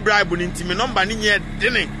menye bribe ni enti me number ni nye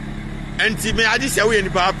dene enti me adi se we ni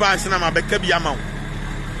papa se na ma be ka bi ama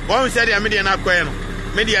wo se de me de na koye no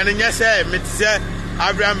me de ne nye se me ti se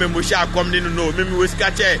Abraham me mo sha kom ni no me we ska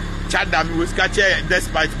che Chada me we ska che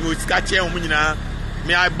despite me we ska che omo nyina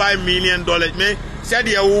me I buy $1 million me said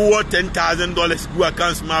you wo $10,000 go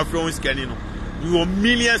accounts my friends can no you want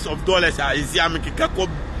millions of dollars is ya me kika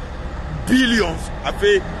billions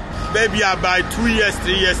afi baby I buy 2 years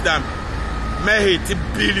 3 years time me hit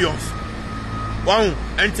billions wow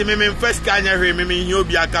enti me first kanya hwe me hi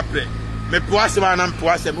obi akapre me poase ma na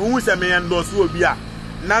poase me hu se me endorse obi a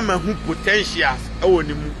na ma hu potentials e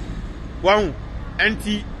woni mu wow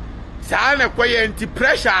enti sa na koye enti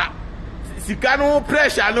pressure sika no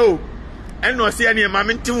pressure no eno se ene ma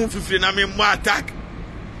me ntim fifiri na me mo attack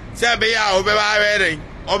se be ya obe ba were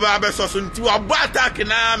oba be so so nti wo attack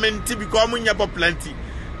na me nti because mo nya plenty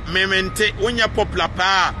me mente wonya popular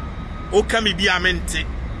pa o ka mi bia me nti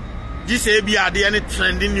ji se bia de ne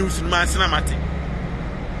trending news ma sena mate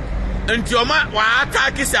nti o ma wa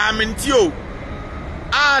attack sa me nti o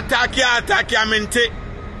attack a me nti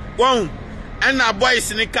won ena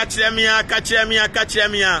boys ni ka kire me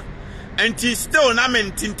a enti still na me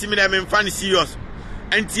nti me dem mfa ne serious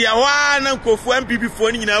enti ya wa na nkofu MPP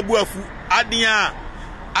fo ni nyina bu afu adea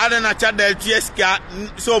na Chada TSK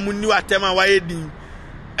so munni watema wa edin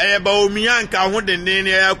ba omiya anka ho denden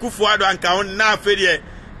ya kufu ado anka ho na afede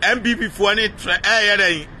MPP fo ni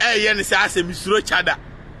ye ne se asemi suro Chada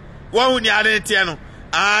wa hu ni ade tie no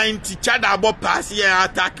enti Chada abo pass ye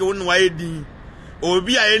attack won wa edin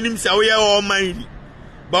obi a enim se wo ye o man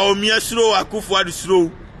ba omiya suro akufu ado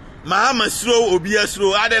suro Mahama slow obi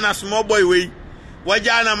slow ade na small boy we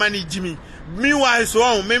waja na mani jimi Meanwhile,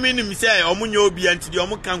 so me nim say omunyo obi anti di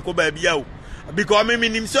omu kan ko ba bia o. Because me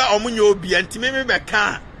nim say omunyo obi anti me be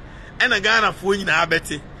ka. And a Ghana fo nyina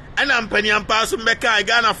abete. And ampani ampa so be ka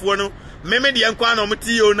Ghana fo no. Me de enko na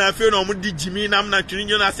omti o na fe na omdi jimi nam na Twene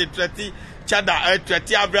Jonas treti chada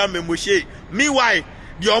treti Abraham Moshe. Meanwhile,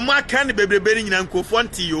 the Oma can be beberin and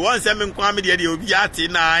confonti you once I'm in Kwame de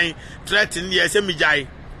Obiati nine threatening the SMJ.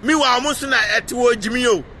 Meanwhile, Musuna at wo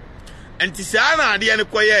Jimio. And Tisana, the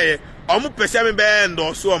Anakoye, Omu Pesami band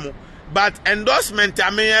or Somo. But endorsement,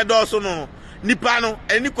 I may also no. Nipano,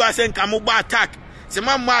 any question Kamuba attack.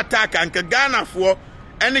 Semama attack and Kagana for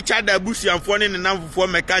any chada bushi and phone in the number for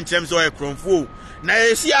mechanics or a cromfo. Now,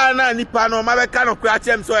 you see, Anna Nipano, my mechanic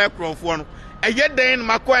cratcham so a cromfo. And yet, then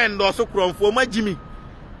Mako and also cromfo, my Jimmy.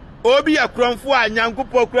 Obi a cromfo and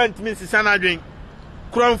Yankupo grant Mrs. Sana drink.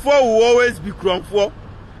 Cromfo will always be cromfo.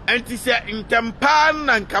 And he said in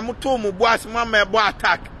Tampan and Kamuto Mubuas Mamma Bo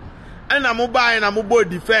attack. And a mobile and a mobile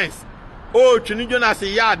defense. Oh, Twene Jonas a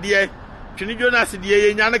yard, dear. Twene Jonas,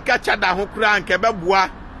 dear, Yana catcher that who crank a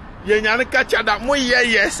babua. Yana catcher that more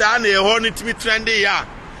yes, and a horny to be trendy ya.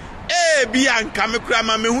 Eh, be and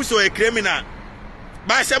Kamikram, me who so a criminal.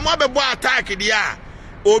 By some mobile attack, dear.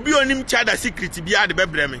 Obi onim chada secret bia de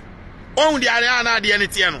bebreme on the ariana de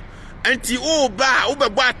enetiano anti o ba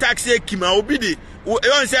obebo attack say kima obi de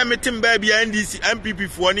e say meeting ba bia NDC MPP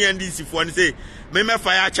for ni NDC for ni say me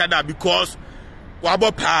fire chada because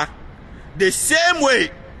wabo pa the same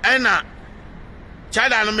way ena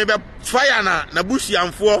chada no me be fire na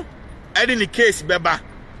busiamfo e de ni case beba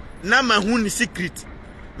na mahu ni secret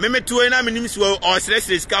me to na me nim so o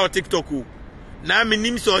sresre ska o TikTok o na me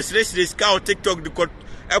nim so sresre ska o TikTok de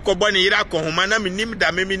ekoboni ira ko homa na menim da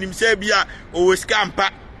menim se bia o scampa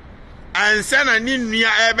ansa na ni nua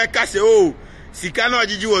ebeka se o sika na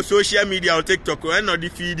ogigi wo social media o TikTok e no di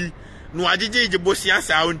feed no agigi je bosia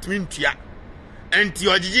sa o ntimi ntua enti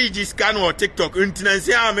ogigi ji scan o TikTok enti na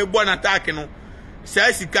se a me bo na attack no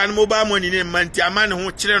sa sika no mobile money ne manti amane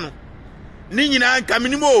ho kire no ni nyina nka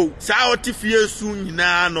menimo sa o ti fie su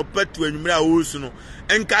nyina no patu anwumra o su no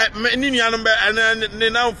enka ni nua no be ne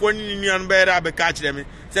nanfo ni nua no be ra be ka kire me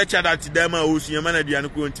such that them are also your man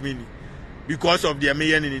because of their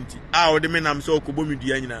mayan inti. Ah, the men am so kobomi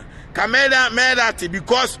diana. Kameda medati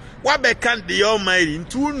because what be can't the almighty in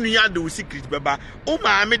two near do secret baba. Oh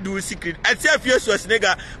my me do secret. I tell you so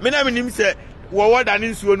snega. Menam him say what than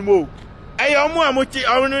in soon mo. I amuchi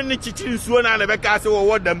only chichin soon and a becas or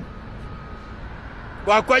what them.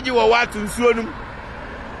 Wakwaji or what in soon.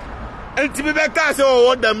 And to be becas or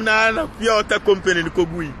what them na your company in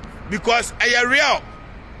Kogui. Because I am real.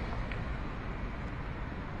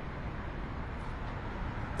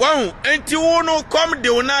 Wow, enti wono come de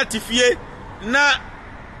wona tifie na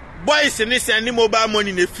boys ne send mobile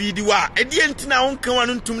money na feed wa e de enti na wonka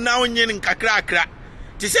wanu ntum na wonye nkakra akra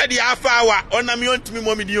ti se de afa wa onam yontumi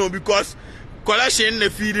momidi on because collection na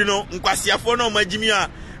feed no nkwasiafo no magimi a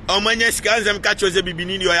omanya sika nzem ka choze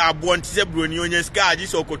bibini ni o ya abo nti se broni onya sika agi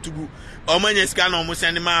so kotugu omanya sika na omo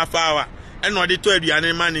send ma afa wa e no de to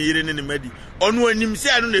aduane ma na yire ne madi onu anim se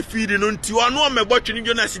anu na feed no nti onu o mebo Twene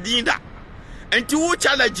Jonas dinda. Enti wo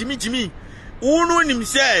chala Jimmy unu nim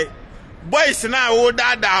say boys na wo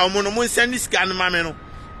dada omo no mun send scan ma me no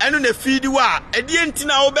enu na feed wa e die enti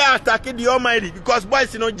na wo be attack the almighty because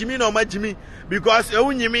boys no Jimmy no ma Jimmy because e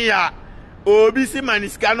wunyimi ya obi si man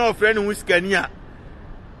scan no friend hu scan ya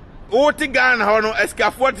wo ti Ghana ho no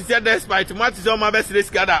escafo ti say despite what is on my best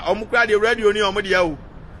scada omo kra the radio ni omo de ya o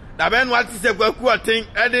da ben what is say kwaku atin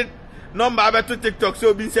edit number abeto TikTok so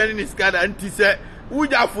obi send scada anti say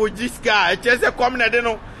Uja for Jiska, a chese common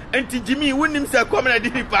adeno, and Jimmy wouldn't say common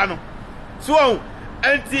adipano. So,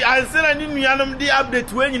 and the answer and in Yanum the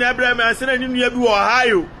update when in Abraham and sending in Yabu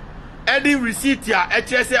Ohio. Eddie receipt ya, a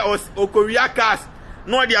chese or Korea cast,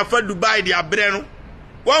 nor the affair to buy the Abreno.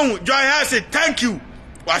 One, Joy has it, thank you.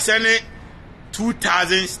 Was sending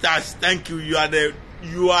 2,000 stars. Thank you. You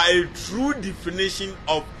are a true definition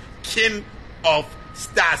of king of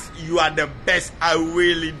stars. You are the best. I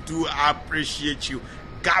really do appreciate you.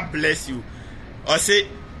 God bless you. I say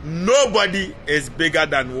nobody is bigger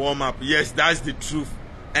than warm up. Yes, that's the truth,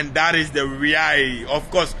 and that is the reality. Of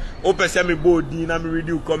course, open semi board. I read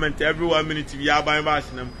you comment every 1 minute. We are buying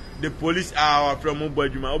them. The police are from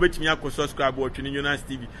Mobajuma. Obet me ako subscribe to Twene Jonas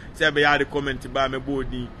TV. Say be the comment by me board.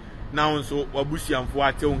 Now so wabusi amfo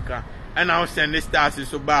ateunka. And I'll send the stars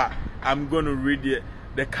so bad. I'm gonna read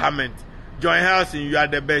the comment. Join House, you are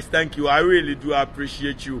the best. Thank you. I really do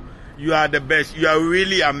appreciate you. You are the best. You are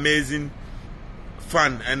really amazing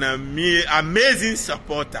fan and amazing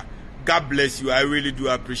supporter. God bless you. I really do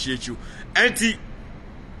appreciate you. Auntie,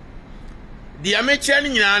 The amateur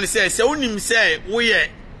nyina say unim say woye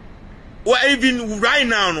or even right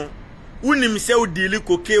now no unim say udili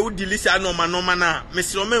koke udili sa normal na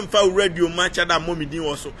mesro memfa radio match ada mommy din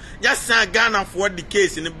also just say Ghana for the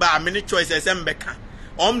case in ba many choices mbeka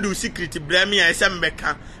do secret bremi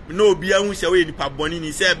mbeka no obi ahu say we nipa boni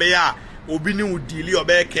ni say be ya obi ni udili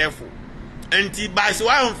obe careful enti ba so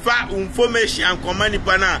wa mfa information and command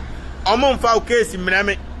nipa na mfa case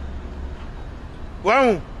mreme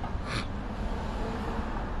wow.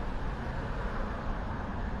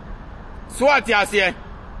 So what you say?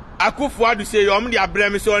 Akufo-Addo say the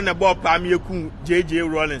abremi so na ball pa me ku JJ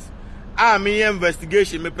Rollins. Me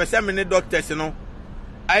investigation me pese me ne doctors no.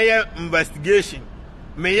 Aye investigation.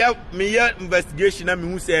 Me investigation na me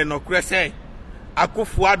hu say no kure say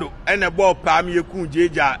Akufo-Addo na ball pa me ku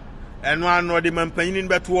JJ eno ano de mampanyin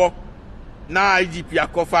beto na IGP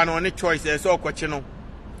akofa no ne choice so okoche no.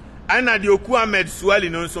 Ana de Oku Ahmed Suali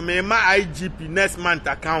no so me ma IGP next month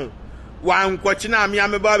account. Wan kwachina me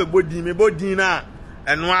ameba be bodi na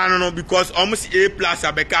eno ano no because almost A+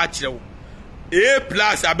 abeka acherew A+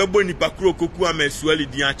 abebo nipa kuro Oku Ahmed Suali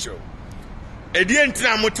din acherew edi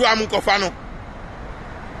entina moto am kofa no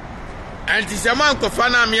anti sema kofa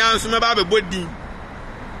na me anso meba be bodi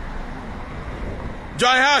Joy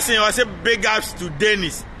House was a big ups to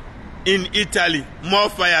Dennis in Italy. More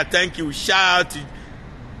fire, thank you. Shout out to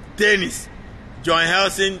Dennis. John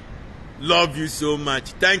Helsing, love you so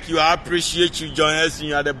much. Thank you. I appreciate you, John Helsing.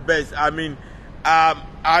 You are the best. I mean,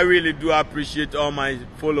 I really do appreciate all my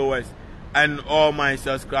followers and all my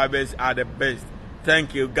subscribers are the best.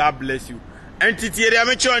 Thank you. God bless you. And today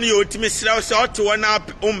I'm showing you to Miss Rausa to one up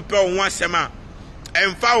one sema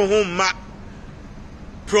and found home ma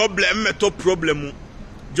problem.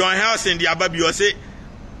 John Helsing, the Ababi was say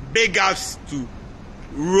big ups to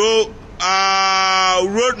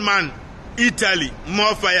Roadman, Italy.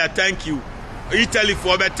 More fire, thank you. Italy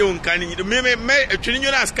for better uncanny. Twene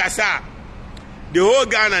Jonas Kasa. The whole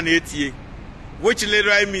Ghana netie. Which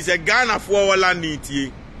literally means a Ghana for land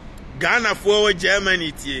netie. Ghana for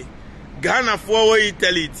Germany tie. Ghana for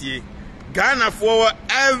Italy tie. Ghana for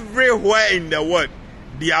everywhere in the world.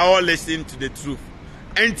 They are all listening to the truth.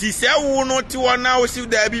 And he said, "We not to now see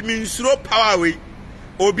there be means slow power way.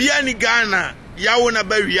 Obia ni Ghana, ya wona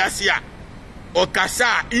ba wiasia. Or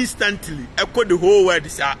kasa instantly. Echo the whole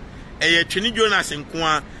world sir. Twene Jonas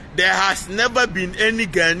nkoa. There has never been any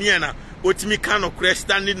Ghanaian otimi kind of crest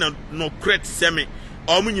standing no credit semi.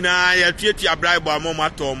 Omu nyina ya tuetu abraibo amomo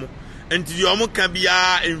atomo. And the omu can be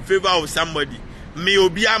in favor of somebody. Me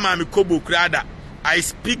obia ma me kobo krada. I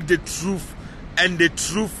speak the truth and the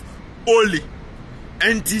truth only.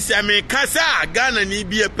 And this kasa Ghana ni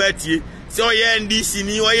be a party. So ye NDC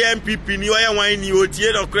ni o ye MPP ni o ye wan ni o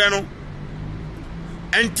tie no kre no.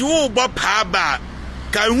 And to Bob Haba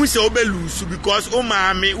can we say obelu because o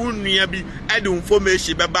ma me unua bi ade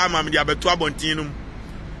information be ba ma me dia beto abontin no.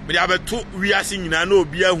 Me dia beto wiase nyina na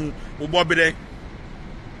obi ahu obobere.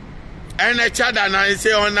 And a chada na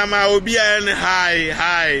say on na ma obi en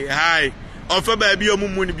hi. Ofa ba bi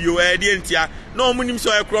omumu ni bi o e de ntia. Na omunim so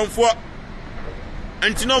e kronfo.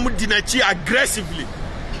 And no mudinachi aggressively.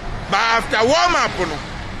 But after warm up, no,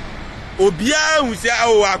 Obia who say,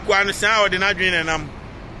 "Oh, I can't say or the Nadrin and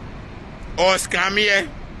or scam here."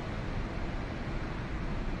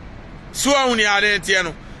 So only are there,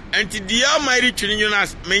 and to the Almighty Twene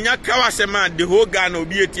Jonas, Menya Kawasema, the whole Ghana will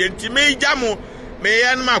be a TNT. May Jamo, may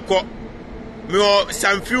Yan Mako, me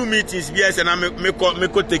some few meetings, yes, and I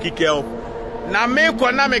make take care of. Now, make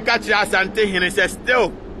catch Asantehene says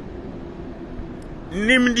still.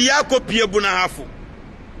 Nimdia ko pie buna hafu.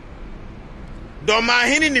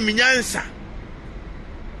 Dormaahene ni minyansa.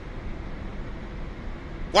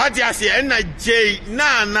 What you say na J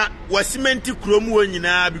na wasimenti kromu wo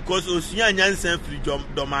nyina because osunya nyansa free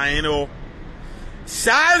Dormaahene o.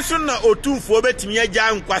 Sanso na otumfo betimi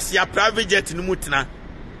agya nkwase ya private jet ni mutena.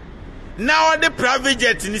 Na ode private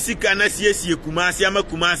jet ni sika na siesie Kumasi ama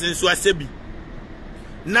Kumasi nso asebi.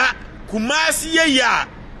 Na Kumasi ye ya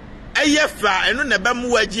Ayefa eno na ba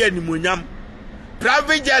mu waji animonyam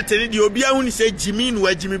private jet ni de obi ahu ni say Jimmy no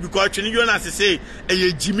wajimi because Twene Jonas say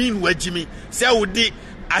eye Jimmy no wajimi say wodi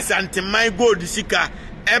Asantehene gold sika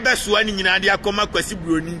ebe so ani nyina de akoma kwasi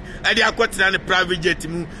broni ade akotena ne private jet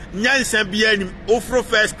mu nyansa bia ni ofro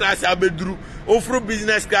first class abeduru ofro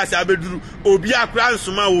business class abeduru obi akra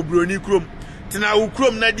nsoma wo broni krom tena wo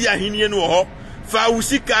krom na di ahenie no ho fa wo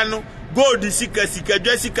sika no gold sika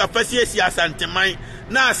dwa sika fasiesi Asantehene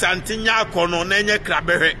na Asantehene akono na enye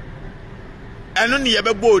krabehwe eno ne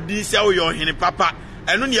yebebo odi se wo ye ohene papa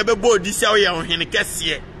eno ne yebebo odi se wo ye ohene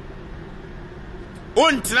kese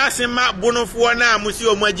ontena se ma bonofo na amusi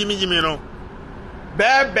o magimigimi no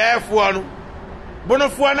bɛɛbɛɛfoɔ no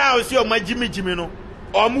bonofoɔ no a ɔsi ɔma gyimigyimi no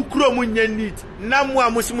ɔmo kuro mu nyɛ neat na mo a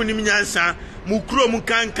mo si mo nim nyansa mo kuro mu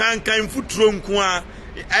kankankan mfuturo nko a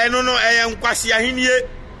ɛno no ɛyɛ nkwasi ahenie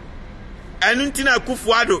ɛno nti na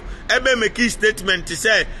Akufo-Addo ebe make statement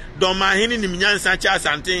say Dormaahene nim nyansa cha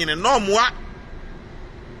Asantehene no moa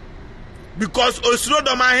because osuro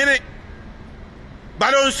Dormaahene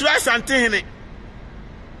but osuro Asantehene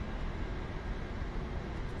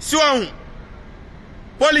so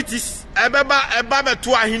politics eba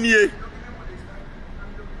beto ahenie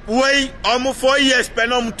wey omo 4 years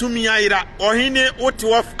penom tumi ayira ohene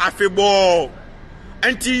otiwo afebo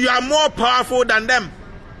until you are more powerful than them.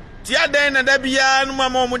 Tia den na da bia no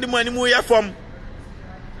mama mo de mani mu ya fom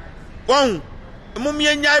won mo me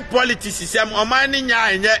nyai politics sem o man ni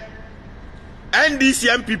nya enye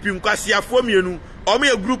NDC MPP nkwasiafo mienu o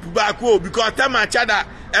me group back o because tama chada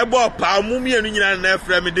ebo pa mo mienu nyina na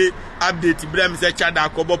frame de update brem se chada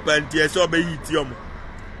akobo panti e so be hiti omo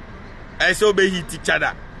e so be hiti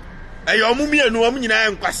chada e yo mo mienu o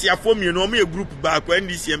nyina nkwasiafo mienu o me group back o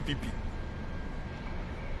NDC MPP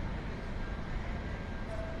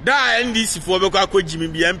da NDC for be kwa Jimmy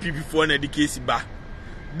bi MPP for na case ba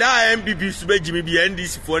da MPP su be Jimmy bi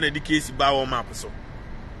NDC for na case ba wo map so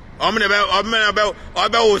o me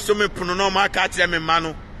be wo so me pono no ma ka kire me ma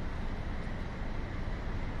no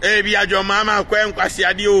e bi ajo mama akwa nkwase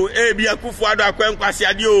ade o e bi Akufo-Addo akwa nkwase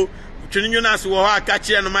ade o Twene Jonas wo ha ka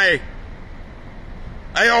kire no mai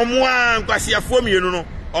ayo mo a nkwase afo mienu no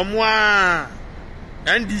omo a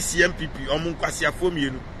NDC MPP omo nkwase afo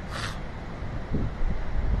mienu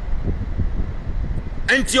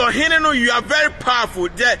and your Heneno, you are very powerful.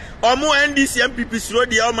 There, Omo NDC MPP slow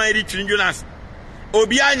the Almighty Twene Jonas.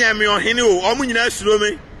 Obianya me or Heno, Omo Nina slow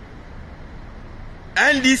me.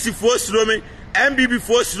 NDC for slow me, MPP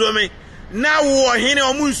for slow me. Now,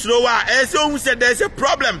 Heno Omo slower, as who said there's a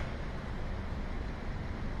problem.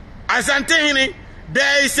 Asantehene,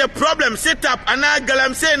 there is a problem. Set up and I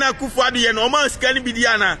galam say na Akufo-Addo and Omo Skani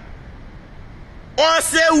Bidiana. Or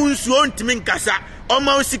say who's won't mean Kasa,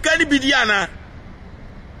 Omo Skani Bidiana.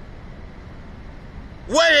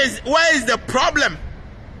 Where is the problem?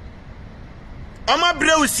 Oma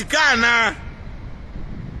breu sikana.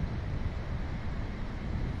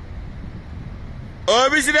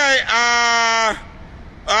 Obviously,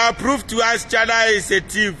 prove to us Chada is a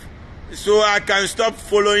thief, so I can stop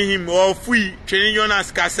following him. Or free Twene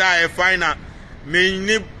Jonas kasa e final. Me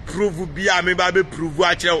ni prove bia me ba be prove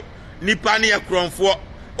achero. Nipa ne ekronfo.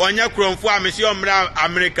 Onya kronfo a me se omra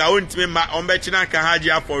America ontime ma ombechina kan haji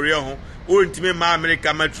for real ho. Ontime ma America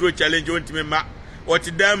matro challenge ontime ma what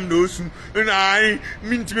them no su na ai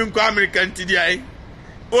mintime nko America ntidi ai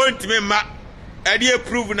ontime ma e dey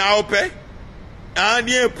prove na ope and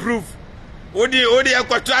dey prove odi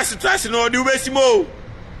ekwatrase no odi ubesimo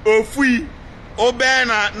ofui obe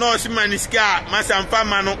na osi maniska masamfa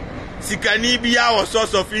ma no sikani bia o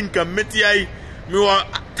source of income meti ai me wo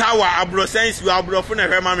tower abrosense we abrofo na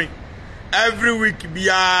hwe mami every week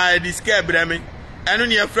bia diska breme enu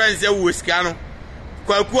ne friends e wo sika no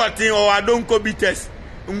kwaku atin o adonko bites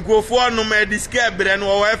nkofo no me diska bre no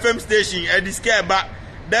o FM station e diska ba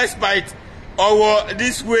despite our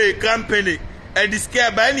this way company e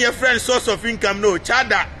diska ba any friend source of income no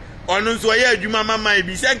chada onu so ye adwuma mama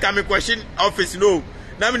bi se nka me question office no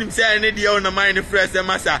na me say ene de o na my ne friends e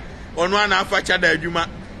masa onu ana afa chada adwuma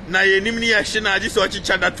na ye nim ne ye hye na agi so chi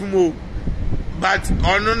chada tumo but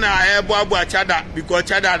onu na ebo abu chada because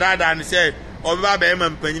chada dada ne say oba be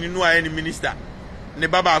man panyin no aye ni minister ne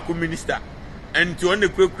baba aku minister enti on ne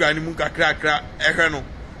kurakura ni mu kakrakra ehwe no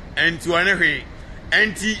enti on hwe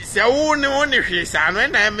enti se wo ne on hwe sa no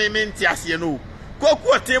na me enti ase no koku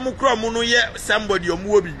otemu krom no ye somebody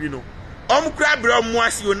omuwo bibi no omkura bre omu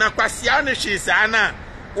ase o na kwase a ne hwe sa na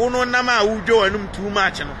wono nam a wudwo anum too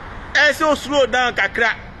much no e so slow down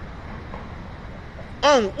kakra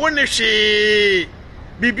on one hwe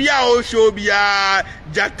bibia o show bia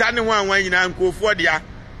jata ne ho anwan nyina nkofo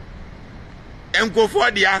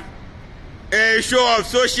dia a show of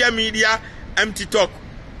social media empty talk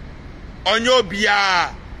onyo bia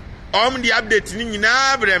the update ni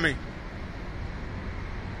nyina breme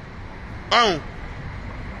on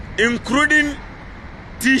including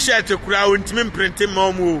t-shirt kura ontime print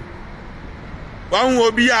mamu wan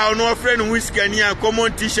obi a ono friend whiskey ni a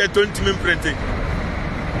common t-shirt ontime print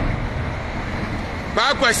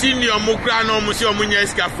ba kwa senior mo kra no mo se omunya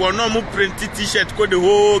iskafo no mo print t-shirt ko the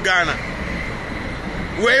whole Ghana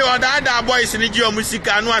we other boys ni ji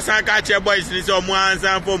omusika no asan ka che boys ni se omu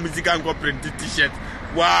ansan for musika nko print t-shirt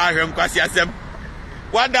wa hwe nkwasi asem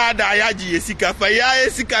wada ya ji esika fa ya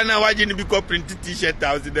esika na waji ni bi ko print t-shirt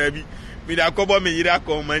house da bi me da kobo me yira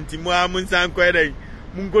comment mo amunsan kwere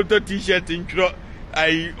munkoto t-shirt ntro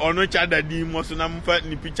ai ono chada di mo so na mfa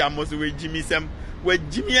ni picture mo so we jimi sem we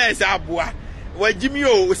jimi esa aboa we jimi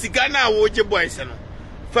o sika na wo je boys no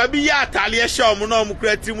fa bi ya atale show mo na mo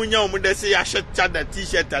krati mu nya mo de se ya chada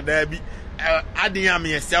t-shirt ada bi adin am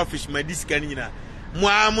ye selfish ma diska nyina mo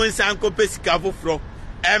amunsan ko pesika foforo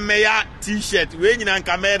emeya t-shirt we nyina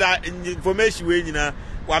nka meda information we nyina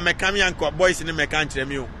wa mekam yanko boys ni mekan kire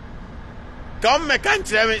mi o come mekan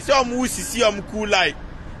kire mi so mu sisi om cool like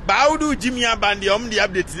ba wudu jimi abande om di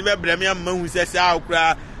update ni be brem ya mahu sese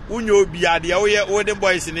akura unyo obi ade wo ye wo de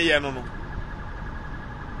boys ni ye no no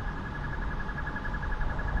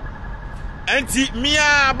enti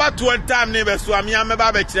mia about one time ne be so mia me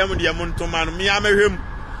ba be kire mu de montoma no mia mehwem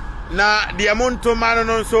na de montoma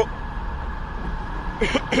no so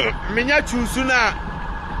minya chusu na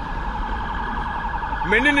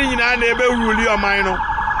menini nyina na ebe ruli oman no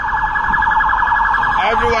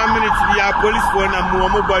every 1 minute the police for na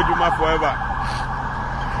mo boy juma forever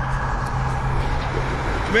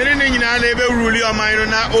menini nyina na ebe ruli oman no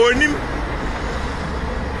na onim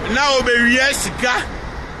na obewie sika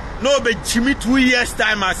na obechimi 2 years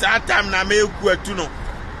time as that time na me eku atu no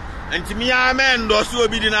enti ya me ndo so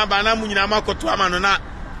obi di na ba na mu nyina makoto ama no na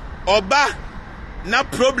oba na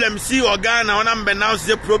problem si Ghana ona mbe now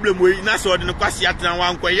say problem we na so de kwasi atran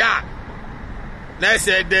wankoya na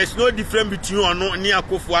say there's no difference between ono ni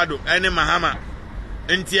Akufo-Addo ene Mahama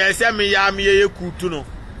enti ese me ya me ye kutu no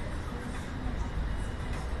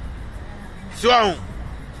so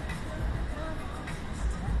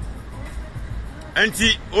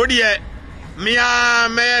enti odie me ya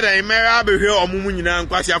mere abehwe omumu nyina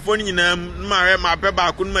kwasi afo nyina ma pe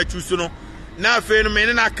ba ko no ma chusu no na fe no me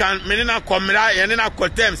na komra ye na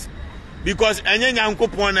cotems because enye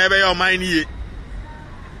nyankopon na ebe ye oman ni ye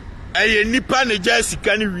eye nipa ne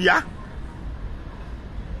jasika ni wia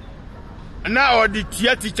na odi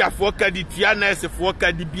tia teacher fo ka di tia nurse fo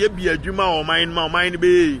ka di bia adwuma oman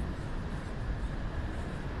be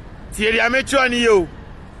tie dia mecho ni yo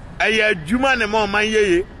eye adwuma ne ma oman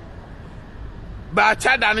ye ba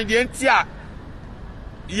chada ne de ntia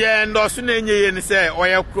ye ndoso na enye ye ni say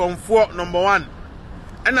oye kromfo number 1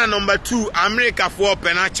 and number 2 America for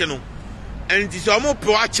penache no enti so mo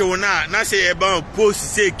pro ache na say e ba post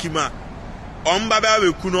say kima omba ba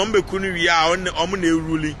be ku no ombeku no wi a om na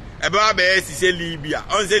eruli e ba ba esi say Libya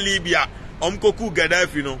on say Libya koku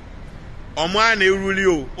Gaddafi no om a na eruli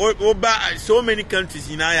o ba so many countries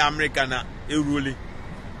in America na eruli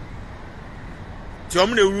ti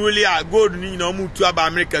om na eruli a gold ni na om tu aba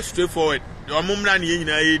America straight forward omumra ni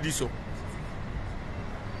nyina yedi so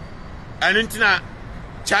anuntina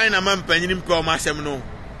China man panyin mpe o masem no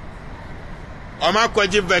o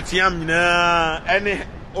makwaje Vietnam nyina any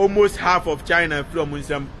almost half of China from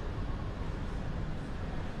nsam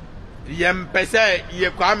yem pese ye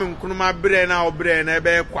kwame nkunuma bre na obre na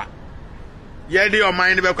ebe kwa ye de o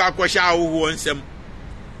man ne be kwa akwosha awo nsam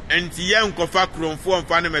enti ye nkofa kromfo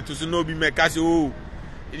mfa ne metoso no obi mekase o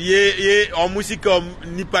ye omusika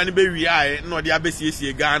nipa ne be wi ae na odi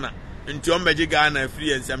abesiesie Ghana nti ombeje Ghana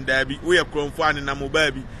free ensem da bi wo ye kromfo ane na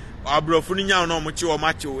moba bi abrofo ni nya no omoche o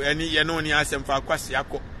mache ene ye no ni asem fa kwase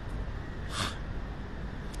akọ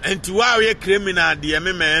enti wa ye criminal de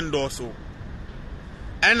me endorse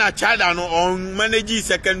ena chada no on manage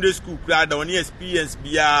secondary school crowd on experience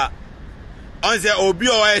bia on say obi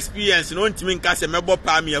o experience no ntimi nka se mebo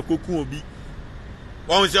pa me akoku obi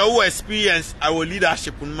on say who experience our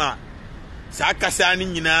leadership nma sakasa ni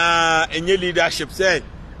nyina enye leadership say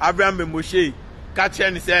Abraham Moshe catch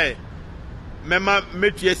say mema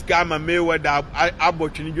metie ska ma me weda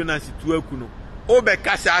abotwene Jonas tu akuno o be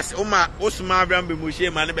kasa as o ma osuma Abraham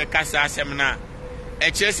Moshe ma ne be kasa asem na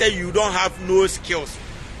e kire say you don't have no skills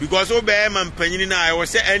because o be man panyin na I was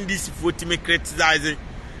say NDC for to me criticizing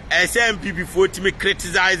SMPP for to me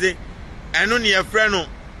criticizing eno ne ye frɛ no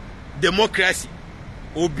democracy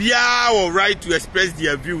obia will right to express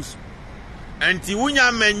their views anti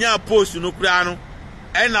wunya manya post no kura no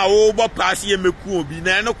ena wo bo pass ye meku obi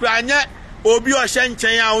na eno kura anya obi o hye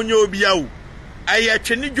nchen a onya obi a wo aye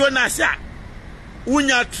Twene Jonas a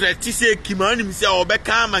wunya threat se kimanim se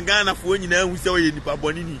obeka magana fo nyina hu se oye nipa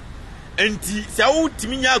boni ni anti se wo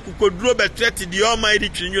timi nya akokoduro be threat de o mai di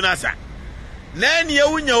Twene Jonas a na ene ye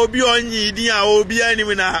wunya obi onyi din a obi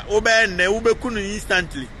anim na wo be ne wo beku no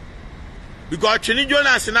instantly because Twene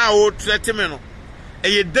Jonas na wo threat me no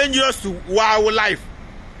eye dangerous to our life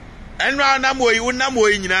enra na moyi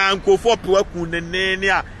unamoyi nyina nkofo pewaku nenene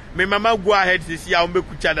a me mama go ahead sisi a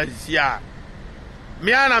ombeku da sisi a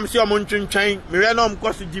me anam se omontwentwan me we na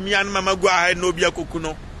omkoso jimi an mama go ahead no obi akoku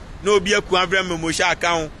no na obi aku Abraham Moshe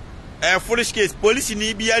account foolish case police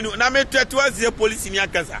ni bia ni na me threat was the police ni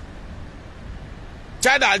akasa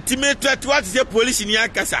chada ultimate threat was the police ni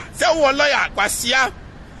akasa say wo lawyer kwasia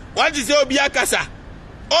what is obi akasa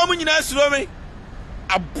o mu nyina suro me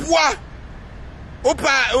aboa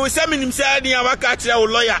opa o se minim say ni awaka kire wo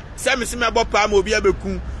lawyer say me se me bopa ma obi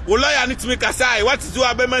abeku wo lawyer ni timi kasa what is your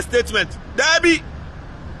abema statement dabi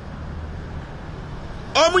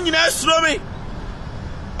o mu nyina suro me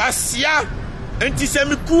asia enti se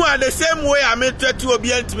me ku and the same way I me threat obi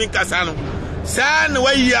antimi kasa no sa na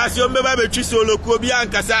wayi ase o mbeba betwi solo ku obi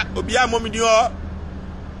ankasa obi amomidi o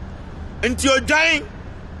enti odwan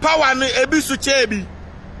power no ebi su chebi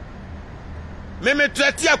me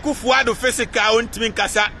threat akufu ado physical ontimi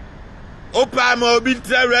kasa opa ma obi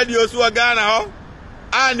tra radio so Ghana ho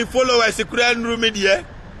and followers kura nru media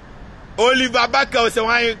Oliver Baka se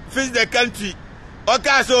wan face the country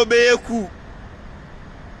oka so obeyeku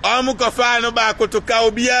amu kofa no ba kotoka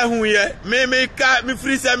obi ahu ye me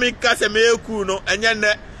free se me ka se me eku no enye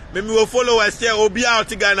ne me wo followers se obi out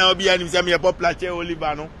Ghana obi anim se me popular che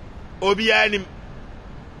Oliver no obi anim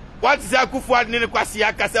what is akufu ad ne kwase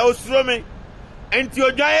aka se osuro me enti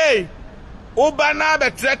odwan oba na be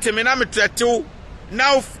threat me na me threat o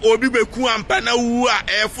now obi beku ampa na wu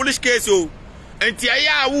a foolish case o enti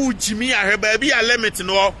aya wu jimi ahwe ba bi a limit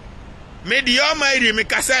no me di o mai me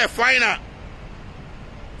kasa final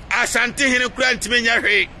Asantehene kura ntimi nya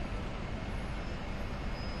hwe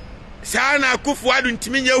sana akufu adu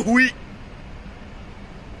ntimi nya hui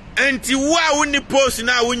enti wo a woni post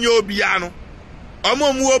na wonye obia no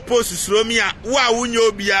omomu wo post suromi a wo a wonye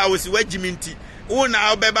obia wo si wagimi nti wo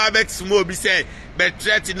na obeba bex mo obi say be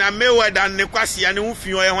threat na mewe dan ne kwase ya ne wo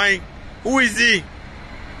fi o hwan who is he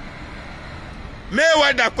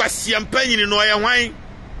mewe da kwase mpanyini no ye hwan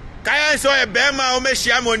kaya so e bema o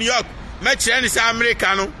mehia mo New York me kire ni sa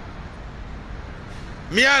America no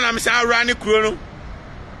me ana me sa rani kuro no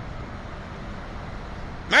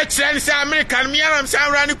me kire ni sa America me ana me sa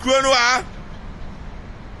rani kuro no a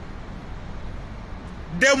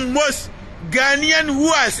the most Ghanaian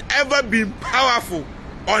who has ever been powerful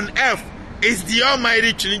on earth is the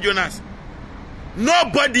almighty Twene Jonas.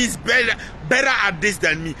 Nobody is better at this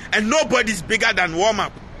than me, and nobody is bigger than warm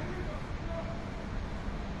up.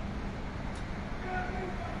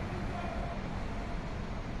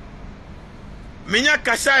 Minya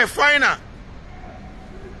kasa e final.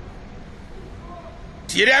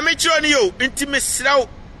 Tire amicho ni yo inti mesraw.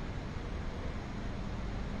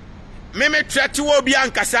 Me trati wo bi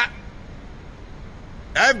ankasa.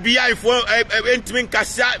 FBI for intimin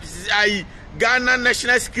kasa ai Ghana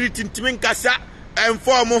National Security intimin kasa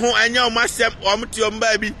inform ho anya o masem o mti o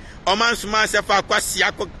mba bi o mansuma sefa kwase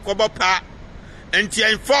akobo pa enti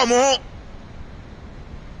inform ho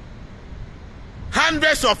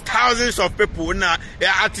hundreds of thousands of people na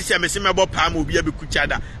artist me se mebo pa ma obi abeku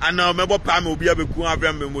chada ana mebo pa ma obi abeku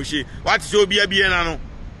avram me moshi what is obi abie na no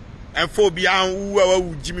enfo obi an wu wa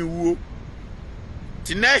wu jimi wu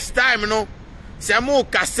the next time no se mo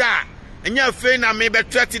kasa enya fe na me be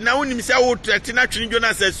threat na wonim se wo threat na Twene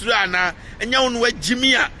Jonas asuru ana enya wo no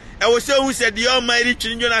wagimi a e wo se hu se the almighty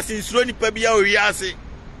Twene Jonas insuro nipa bia o wiase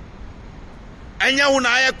enya wo na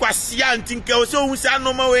aye kwase antinka wo se hu se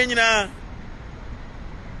anoma we nyina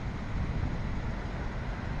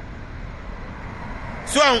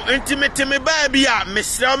so intimate me ba bia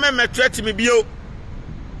mesra me threat me bio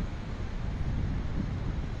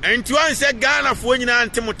enti wan se Ghana fo nyina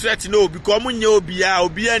ntem threat no because munye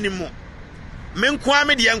obia ni mo me nko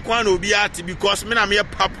me de nko na obia ate because me na me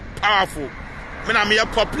powerful me na me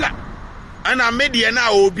popular ana me de na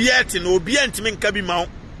obia ate no obia ntime nka bi ma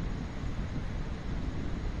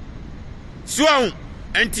so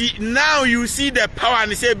enti now you see the power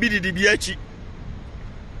and say bi di bi achi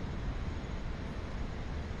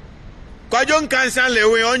kwajon kansan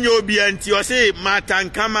lewe onye obia nti o say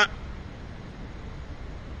matankama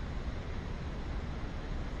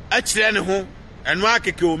achire ne ho eno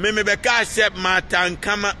akeke o meme be ka se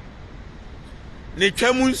matankama ne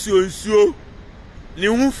twam nsuo ne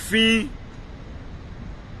hu fi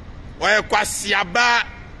oye kwasiaba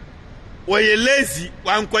oye lazy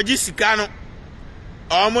wankwaji sika no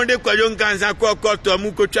omonde kwajon kansan kokoto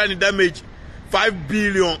mu kotwa ni damage 5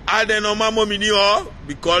 billion aden no mamo mini o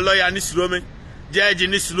because lawyer ni slome judge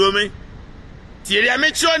ni slome tiere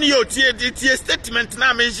amecho ni yo tie statement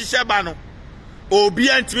na me hihye ba no obi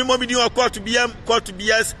antimi mo mini o court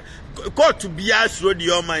bias road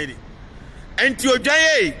the almighty enti odwan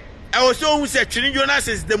e also who say Twene Jonas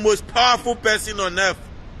is the most powerful person on earth.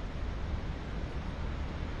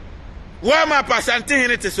 Wa ma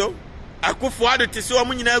Asantehene te so akufo ado te so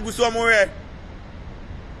omo nyina agu so omo we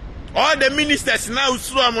all the ministers now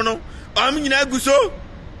usuro no nyina guso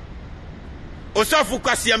osofu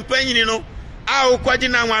kwase mpanyin no a okwaje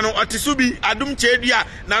na nwa no otesubi adum chedua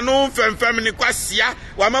na no mfemfem ne kwasia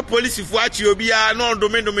wa ma police fu achi obia no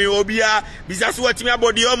ndomendome obia bisaso watimi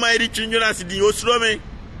abodi o ma eri Twene Jonas di osuro me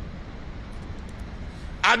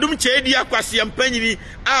adum chedua kwase mpanyin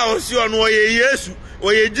a osi ono oye Yesu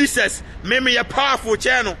oye Jesus meme ya powerful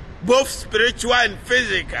channel both spiritual and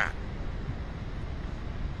physical.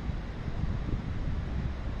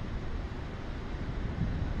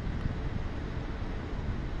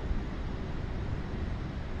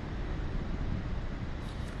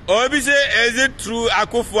 Obviously, is it true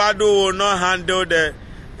Akufo-Addo will not handle the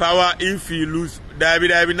power if he lose?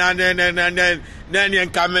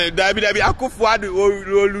 Akufo-Addo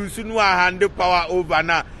will lose no handle power over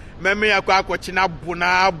now. Meme yakwa kwachina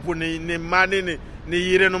buna ni mani ni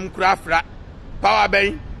yire no mkrafra power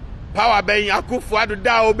ben Akufo-Addo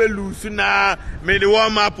da obe lose na me the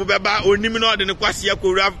warm up beba onim no de ne kwase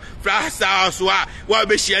yakora fra sa so a wa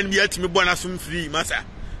be hia ndia timi bona som free masa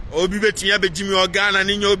obi betimi abegimi organa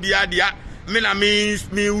ni nyobi adia me na me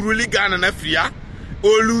uruli Ghana na fria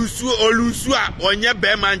olusu a onye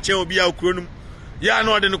be ma nche obi a okronum ya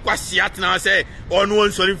no de ne kwase atena say onu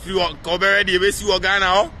won sorry free ko be ready be si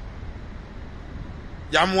Ghana o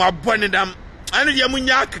ya mo abone dam anu ye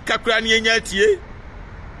munya kakra ne nya tie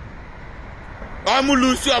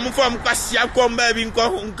amulusu amufam kwase akomba bi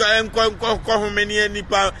nko homeni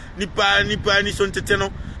nipa ni sontete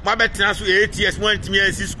no mabetena so 8 years montimi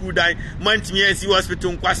asi school dan montimi asi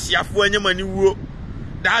hospital kwase afo anyamani wuo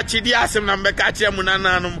da chidi asem na mbeka kire mu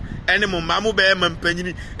nananom ene mo mamu be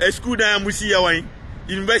mampanyini school dan amusi ye wan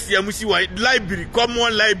university amusi wan library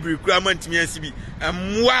common library kura montimi asi bi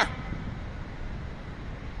amwa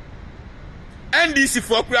NDC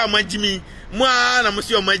for kura manjimi mo na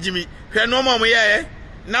musi o manjimi hwe no mo ye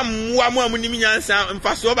na mwa mo amunimi nyansa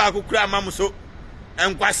mfaso ba akukura mamuso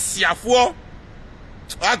enkwasiafo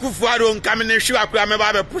Akufo-Addo nkamene hwe akura me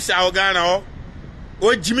ba be pusa Ghana o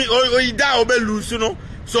ojimi oida obelusu no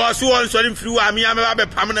so won sorry free wa me ba be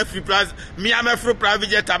pam na free price me am free private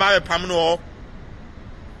jet ba be pam no o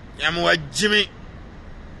yam wa jimi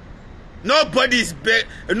nobody is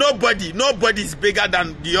bigger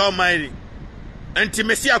than the Almighty. Anti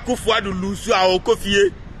Messi Akufo-Addo lusu a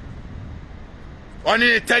okofie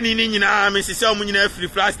oni tani ni nyina me sese o nyina free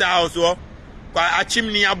flaster house o kwa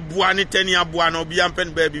achimni aboa ne tani aboa no bia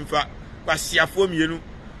mpen ba bi mfa kwa siafo mienu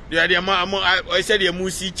de ma o se de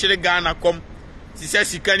musi kire Ghana kom sese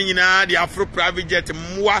sika ni nyina de afro private jet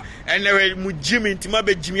mwa ene mu jimi ntima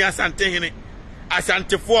be jimi Asantehene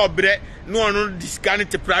asantefo obre no ono discount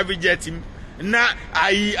te private jet na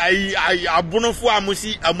ai abonofo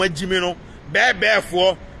amusi amajimi no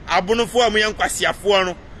befo abonofo amu yankwasiafo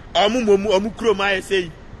no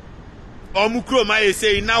omukro ma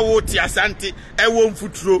yesei na wo ti Asante e wo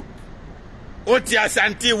mfuturo o ti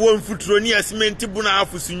Asante wo mfuturo ni asimenti buna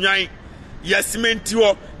afu Sunyani yasimenti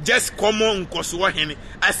wo just common nkoso wo hene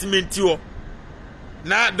asimenti wo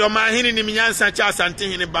na Dormaahene ni minyansa cha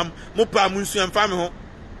Asantehene bam mo pa mu nsu emfa me ho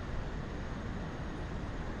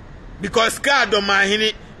because ka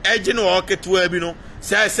Dormaahene eje no oketo abi no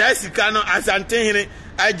sai sika no Asantehene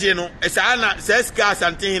aje no esa na sai sika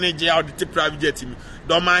Asantehene je audit private jet mi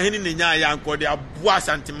Dormaahene ne nya ya nko de aboa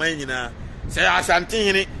Asanteman nyina sai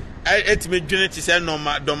Asantehene etime dwene ti sai no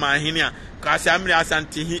Dormaahene a ka sai amre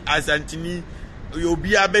Asanteni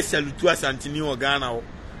obi abe salutu Asanteni o Ghana o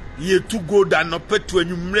ye to go down no petu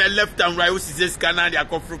anwumre left and right o sika na de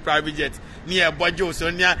akofro private jet ni e boje so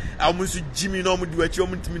nia amusu jimi no mu di wachi o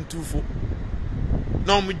mutimi ntufo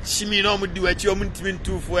no mu jimi no mu di wachi o mutimi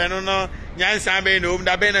ntufo eno no nyansa be no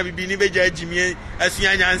da be na bibi ni beja jimi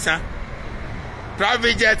asuya nyansa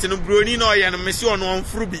private jet no broni no ye no mesi ono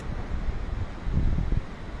onfuru bi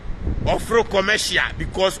ofro commercial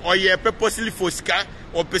because oye purposely for ska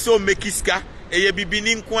or person make ska eye bibi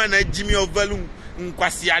ni nko na jimi of value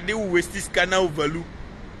nkwasiade wo waste ska na value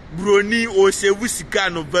broni o save ska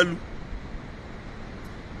no value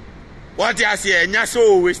what you say enya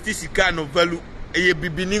so waste ska no value eye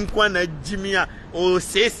bibi ni nko na jimi a o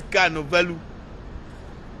save ska no value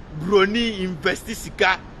broni invest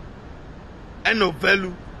ska eno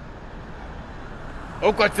value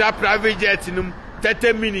o kwatra private jet num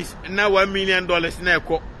 30 minutes na $1 million na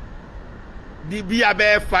eko di bi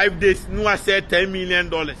abe 5 days no say $10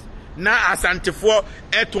 million na asantefo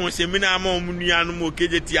eton semina ama omunua no mo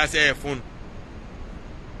kejeti ase phone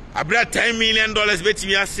abra $10 million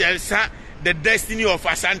betimi asesa the destiny of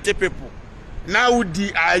Asante people now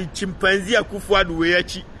di chimpanzee Akufo-Addo we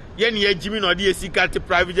achi ye ne Jimmy no de sika te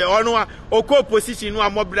private jet ono a oko position no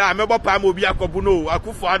amobra mebo pa ma obi akobu no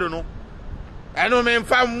Akufo-Addo no eno me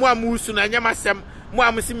mfa mo amusu na nyamasem mo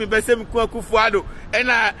amsi me besem ku Akufo-Addo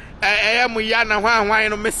ena mu ya na hwan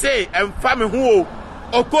no me say emfa me ho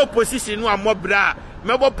oko position no amobra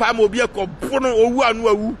mebo pa ma obi akobu no owu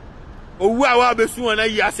anu owu a wa besu na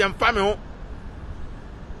yi asem fa me ho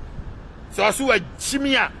so wa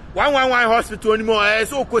chimia 111 hospital ni mo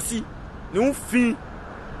so okosi ni ufin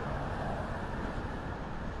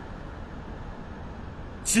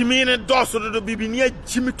chimi ne doso do bibi ni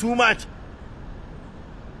chimi too much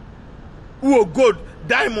uo gold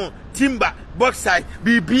diamond timber bauxite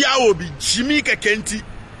bibi a obi chimi kekenti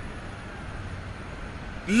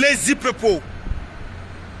lazy people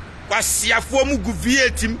kwasiafo mu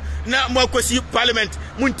guvietim na mo akosi parliament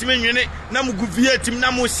mu ntime nwene na mu guvietim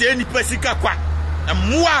na mo se ni pasika kwa na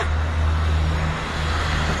moa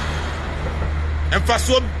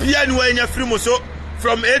emfaso bia ni wanya free mo so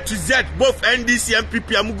from A to Z both NDC and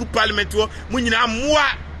PP amugu parliament wo mu nyina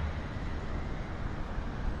moa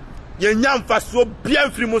yenya emfaso bia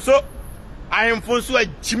free mo so ahemfo so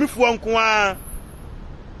agimifo nko a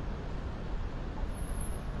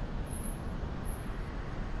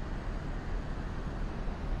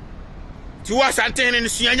tu Asantehene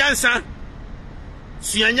and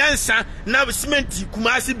Sunyani na cement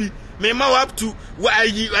Kumasi bi me ma up to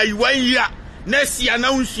 1 year next year na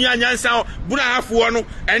Sunyani buna hafo no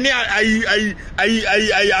ene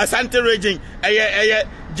Asante region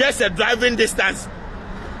just a driving distance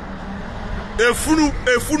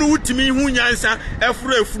efunu wutimi hu nyansa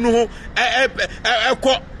efunu ho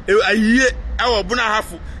ekọ ayiye ewo buna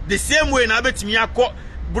hafo the same way na betimi akọ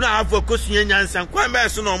buna hafo ko Sunyani kwan ba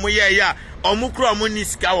so na omo ye ya omukro omo ni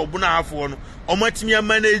sika wo buna hafo no omatimi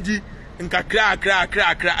manage nka kra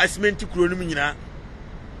asimenti kuro no nyina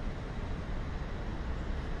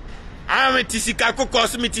ameti sika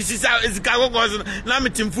kokos meti sika kokos na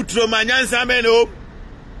meti mfuturo manyansa me no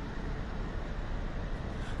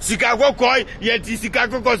sika kokoi yeti sika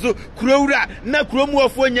kokos kuro wura na kuro mu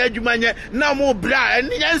ofo nya adwumanye na mo bra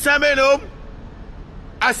nyansa me no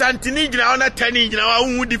Asantehene gina na tani gina wa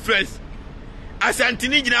hu difference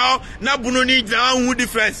Asantehene gina na bunu ni gina wa hu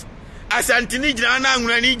difference Asantehene gina na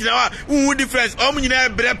anwura ni gina wa hu difference omunyina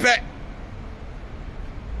ebrepe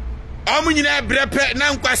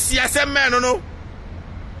na nkwasi asemme no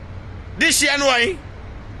this year no why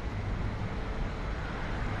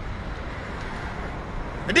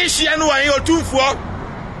otumfo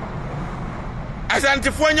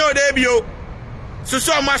Asantefo nya odebio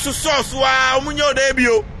soso ma soso so a omunye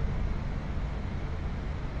odebio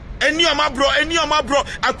eni o ma bro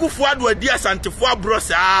Akufo-Addo adi Asantefo abro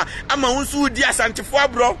saa ama unsu di Asantefo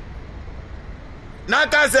abro na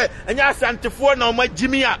ka se enya Asantefo na o ma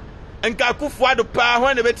jimia nka Akufo-Addo pa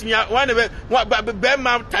ho na betimi ho na be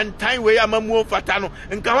ma tantan we amamu fata no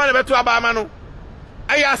nka ho na beto aba ama no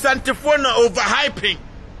ayi Asantefo na overhyping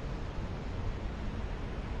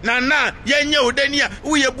na yenye odani a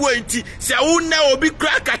uye buo nti se una obi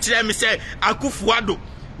kra ka kire me se Akufo-Addo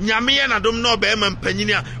nyame ye na dom na obe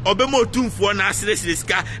mampanyini a obe ma otumfo na asire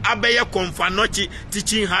sika abeye Konfanochi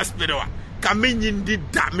teaching hospital ka menyindi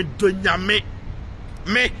da me do nyame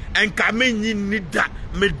me enka menyini da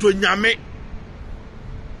me do nyame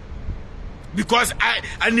because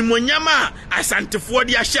animonyama Asantefo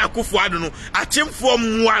de ahye Akufo-Addo no achemfo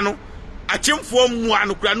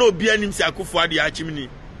muano kra na obi anim se Akufo-Addo ya achimni.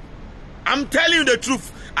 I'm telling you the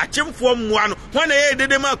truth. Achemfo muano when e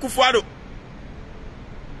dede ma Akufo-Addo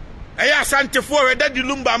eya Asantefo we dadi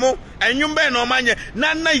lumba mo enwumbe na omanye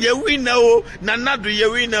nana ye wina o nana do ye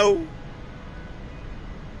wina o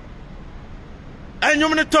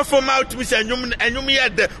enwum ne tofo mouth mi se enwum ye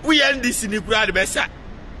de we NDC ni kura de besa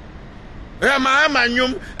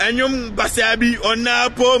enwum basabi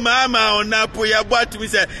onapo mama onapo ya boat mi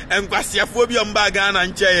se enkwasiafo bi omba Ghana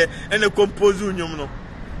ncheye ene compose unwum no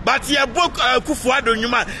but ye book Akufo-Addo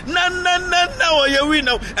nyuma na o ye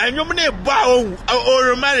wina enwum ne ba o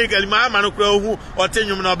romantically mama no kura ohu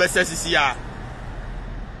otenwum na obesa sisi ya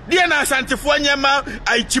die na Asantefo nyama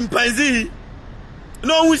ai chimpanzee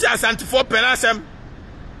no hu Asantefo penasem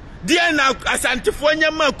die na Asantefo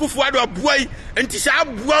nyama Akufo-Addo abuai enti sha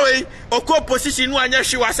abua we oko position no anya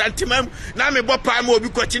hwe Asantemam na me bo pa ma obi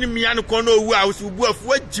kochi ni mia no kono owu a so bu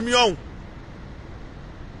afu agimi on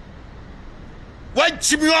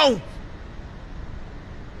wajimi on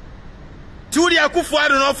turi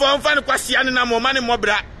Akufo-Addo no fa mfa ne kwasia ne na mo ma ne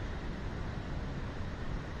mobra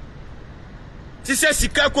ti se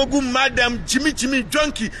sika kogu madam jimi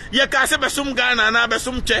junkie ye ka se besom Ghana na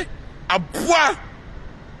besom che abua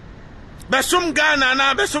Besum Ghana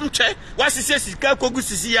na besum che wasise sika kogu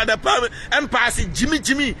sisi ya da pa empase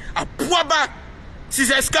Jimmy apuaba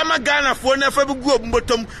sisi skama Ghana fo na fa bugu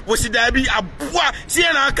obumbotom wosida bi aboa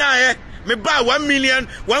sie na aka me buy 1 million,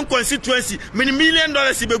 one constituency, many $1 million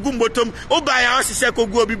begum bottom, buy a house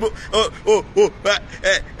kogu obi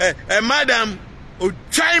madam,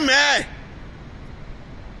 try me.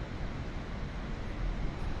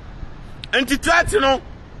 And to try to know,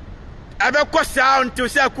 I be cost down to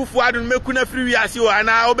say Kufu and make una free as you and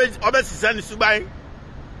I obey Sani Subai.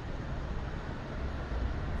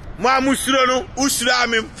 Ma Musrono, Usra,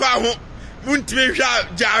 me faho, Muntme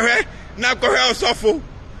Jare, Nako Sofo.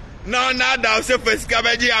 No, now thou say first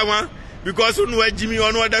cabbage, because on where Jimmy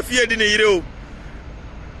on what the fear in a hero.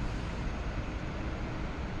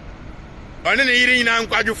 On an eating and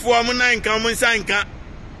quadruform 9 common sanka.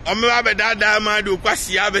 Omabe dada madu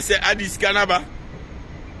kwasi abese Addis Canaba.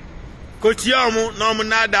 Kotiamu no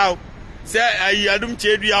munada say ayadum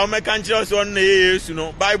chedua o mekanchiro so on na yesu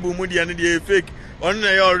no Bible mu de ne fake on na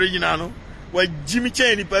your original no wa Jimmy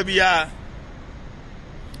chain ni pa bia.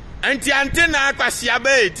 Ante Naa kwasi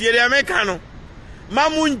abe tiere ameka no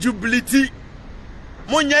mamun jubility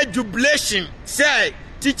munya jubilation say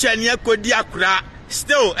teacher ni akodi akura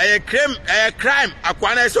still a crime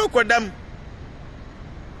akwana so kodam.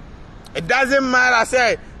 It doesn't matter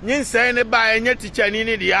say nyin say ne ba enye teacher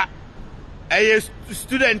ni dia a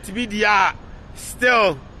student bi dia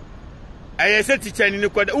still a say teacher ni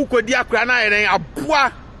koda ukodi akura na eren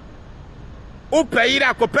aboa o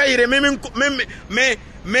payira ko payire me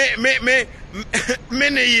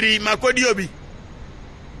ne yiri makodi obi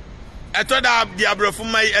etoda dia brofu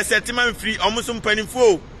mai settlement free omuso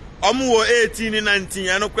mpanimfo omu wo 18 19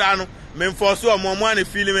 anokra no me enforce omo ane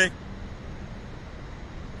feel me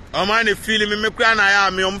ane feel me kra na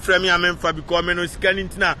ya me omfra me amemfa because me no scanning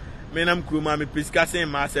ntina me nam kuruma me pesika sen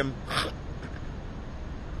masem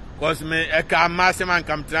cause me e ka masem an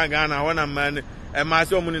kam tra Ghana wona man e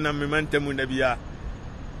masem omu ni na me mantemu na bia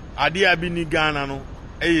ade abi ni Ghana no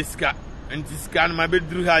e iska enti scan ma be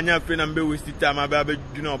dru ha nya fe na be waste time ma be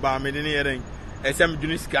dwuna oba me de ne yeren e sem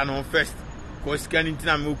dwuna scan on first cause scanning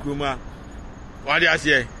ntina me kuruma what do you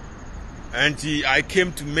say? And I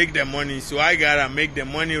came to make the money, so I gotta make the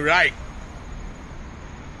money right.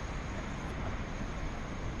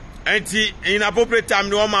 And in appropriate time,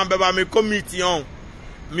 no man baba me committee on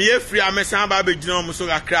me free. I'm a samba be jino muso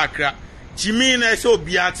ga crack. Jimmy na so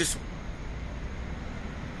biatis.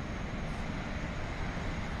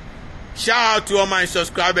 Shout out to all my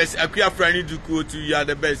subscribers. Akuya friendly Duku to you are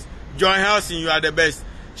the best. John Helsin, you are the best.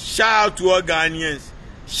 Shout out to all Ghanaians.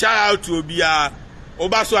 Shout out to Obia.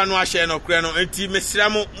 Obaso anu ahye no kre no enti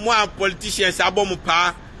mesramo mo a politicians abomu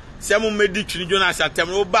pa se mo medi Twene Jonas atem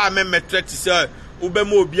oba me metreti se oba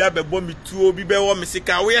mo obi abebo mitu obi be wo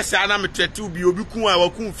mesika we yesa na metreti obi kun a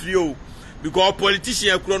wakun free o because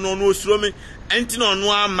politician kro no no osuro me enti no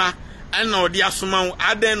no ama na odi asoma wo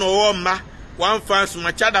aden no wo ma one fans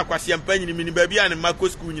ma chada kwase empanyini mini ba bia ne mako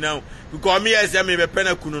school nyina o because me yesa me be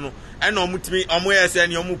pena kunu no na omutimi omo yesa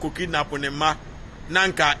ne omu ko kidnap ne ma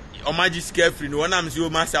nanka omaji scarefree no wona amzi o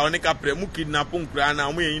masa onika pre mu kidnap nkura na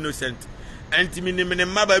omo innocent enti me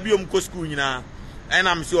mma ba bi omko school nyina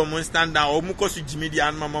na amzi o mo stand down o mu ko su jimidi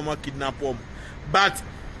an mama kidnap om but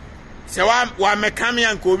se wa mekame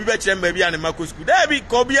an ko obi be kire mba bi an mako school da bi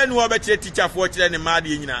ko bi ani wo be kire teacher fo kire ne ma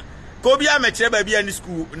de nyina ko bi a me kire ba bi ani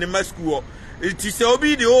school ne ma school it se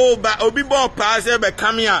obi de o ba obi bo pa se be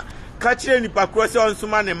kame a ka kire ni pakro se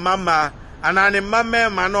onsuma ne mama ana ne mama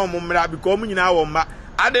ma na omo mra bi ko mu nyina wo mba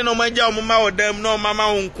ade no manja o mama odam no mama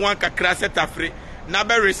wonko akakra setafre na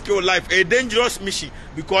be risk your life a dangerous mission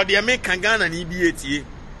because they make Ghana ni bi etie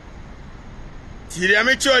tiri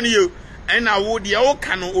amecho ni yo na wo de o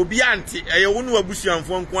kan obi ante eye wo no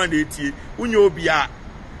abusuanfo nko na etie unye obi a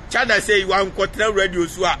chada say wan kotra radio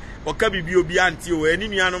so a oka bibi obi ante o eni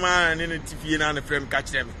nuanom a ne tifie na ne frem ka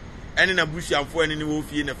kire me eni na abusuanfo eni ne wo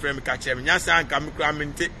fie ne frem ka kire me nya san ka me kra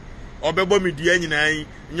mente obebo mi dia nyina yi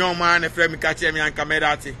nyoma na frem ka kire me an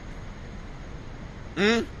kamera ate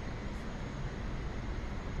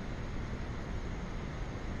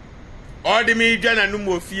odi mi jana nu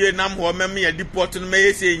mo fie nam ho mem ya deport no me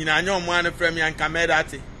yese nyina nyoma na frem an kamera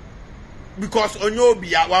ate because onyo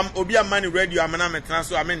obi a man radio amana metena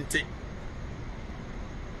so amente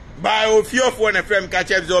by ofiofo na frem ka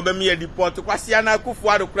kire zo be me ya deport kwase na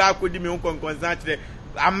akufu adokra akodi mi nkonkonsan kire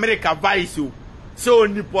America vice o so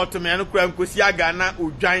ni porto me no kura nkosi aga na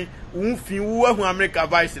odwan unfi wo ahu America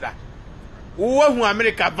vice da wo ahu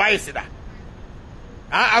America vice da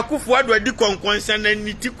akufo ado adi konkonsan na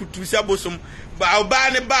niti kutu sabosom ba oba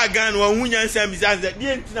ne bag an wa hunya nsam bizanze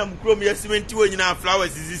de ntina mukrom ya cement wo nyina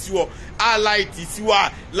flowers sisi wo a light isi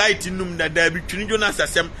wa light num da da bi Twene Jonas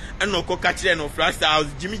asem and no koka kire no flash house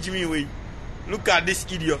Jimmy way. Look at this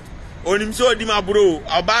idiot. Onim so di ma bro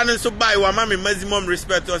oba ne so buy wa ma me maximum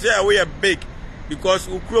respect o say we are big because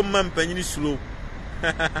ukrom man panyini slow.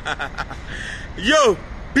 Yo,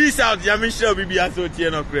 peace out. Yamin show bibi aso tie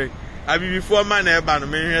no kre. Abi before man e ba no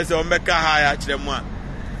me hwe se o mbeka hi a kire mo a.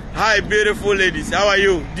 Hi, beautiful ladies. How are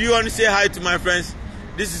you? Do you want to say hi to my friends?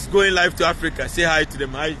 This is going live to Africa. Say hi to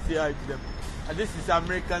them. Hi, say hi to them. And this is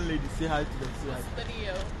American lady. Say hi to them. Say hi. What's the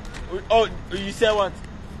video? Oh, you say what?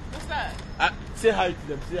 What's that? Say hi to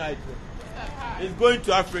them. Say hi to them. What's that? Hi. It's going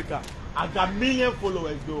to Africa. I got million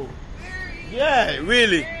followers though. Yeah,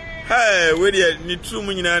 really. Hey, where the ni true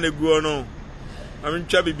money na go no. I mean,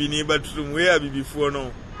 chabi be ni but true. Where be before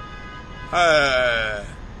no. Hey.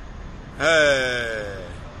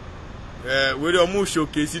 Where the mu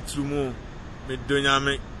showcase it through mo. Me donya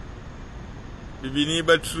me. Bibi ni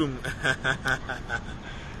bathroom.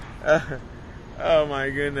 Oh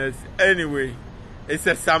my goodness. Anyway, it's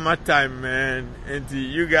a summertime, man. And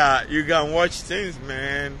you got watch things,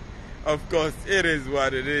 man. Of course, it is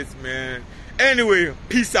what it is, man. Anyway,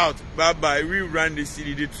 peace out. Bye bye. We run the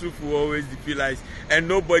city. The truth will always be realized, and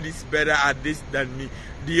nobody's better at this than me.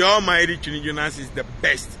 The almighty Twene Jonas is the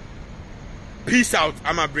best. Peace out.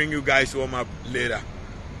 I'ma bring you guys home up later.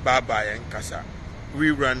 Bye bye and kasa.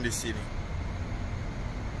 We run the city.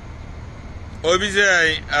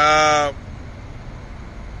 Obviously,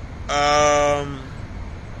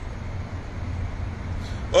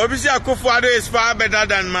 obviously, Akufo-Addo is far better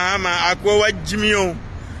than Mahama. Akwa Jimmy.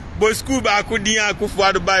 But school ba akudia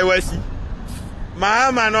Akufo-Addo by Wesi.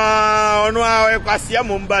 Mahama no kwasia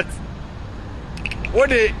mumbat. What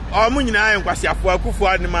they nyina kwasia fo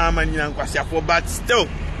Akufo-Addo Mahama nyina kwasia fo, but still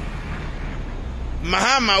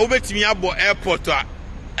Mahama obetimi abo airport a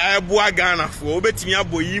eboa Ghana fo, obetimi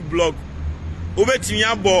abo yi blog, obetimi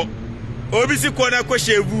abo obisi ko na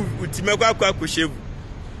kwehyevu utimekwa akwa kwehyevu,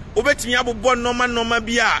 obetimi abo bo normal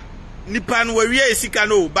bi a nipa no wawie esika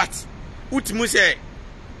no, but utimu se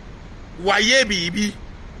waye bibi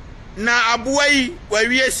na aboa yi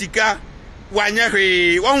wawie sika wanya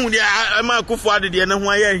hwe won de ama Akufo-Addo de na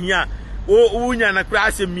ho aye ahia unya na kra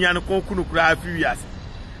asemmia no konkunu kra afiwiase.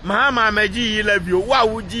 Mahama meji yi levi o wa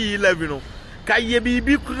wuji yi levi no ka ye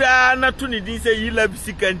bibi kura na to ne din se yi levi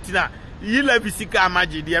sika ntina yi levi sika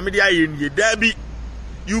amaje de me de aye nie dabi.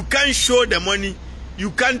 You can't show the money, you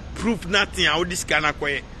can't prove nothing how this kana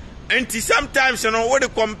koye. And sometimes you know what they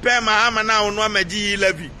compare Mahama na ono amaji yi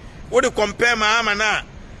levi, what they compare Mahama na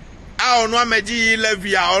a ono amaji yi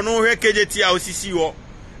levi a ono hwe kejeti a osisi wo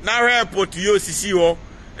na hwe airport yo osisi wo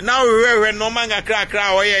na hwe no manga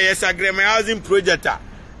kra o ye yes agreement housing project a.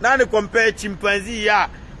 Now they compare chimpanzee ya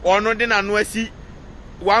ono de na no asi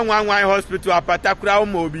 111 hospital apatakura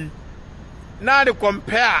omobi. Now they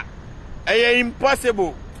compare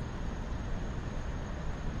impossible.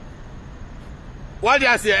 What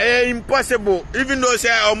they say impossible, even though say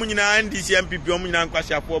omunyina and this MPP omunyina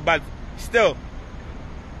nkwasha for, but still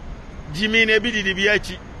Jimmy ne bi di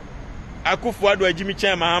biachi Akufo-Addo Jimmy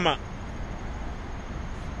Chan Mahama.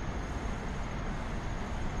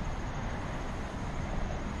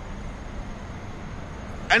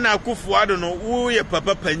 And Akufo-Addo no wo ye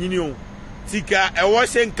papa panyini o tika e wo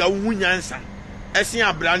se nka wu nyansa esen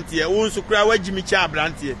abrante wo nso kura wa Jimmy Chan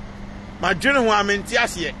abrante ma dwene ho amenti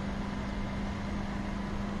ase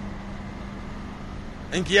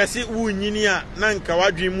enki yasi wu nyini a na nka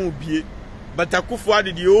wadwen mu bie but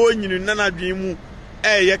Akufo-Addo de o nyini na na dwen mu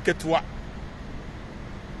ye ketwa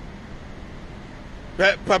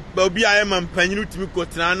papa obi aye man panyini timi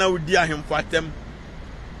kotena na odi ahemfo atem.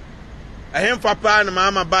 Ahemfa pa na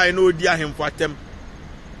mama bai no odi ahemfo atem.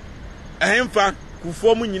 Ahemfa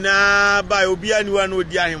kufo mu nyina bai obi aniwa no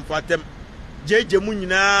odi ahemfo atem. Jeje mu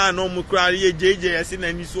nyina no mu kra ye jeje yesi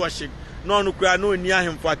na ni so ahye no no kra no ni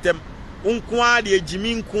ahemfo atem. Nko a de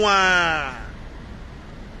Jimmy nko a.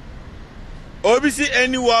 Obi si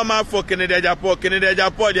anyone ma for Canada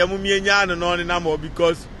Japan de mu mienya no na mo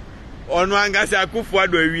because ono angase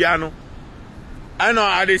Akufo-Addo awia no. I know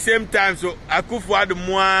at the same time so Akufo-Addo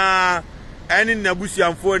moa any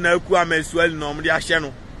nabusiamfo na aku amesuali no mde ahye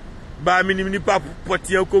no ba minim nipa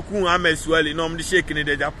potie koku amesuali no mde shake ne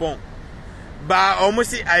de Japan ba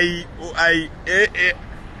almost I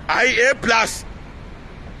plus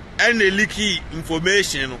any leaky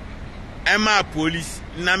information no ema police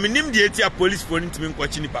na minim de etia police for ntimi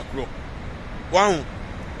nkwachi nipa kro wan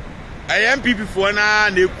MPP for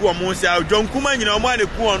na eku omo se John Kuma nyina omo na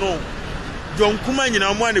eku ono John Kuma nyina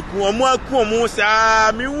omo na eku omo aku omo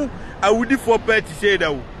sa miwu awudifoɔ pɛ te sɛ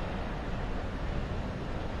da wo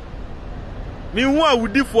me hu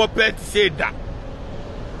awudifoɔ pɛ te sɛ da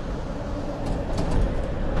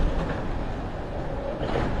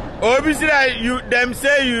obi say you them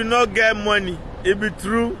say you not get money it be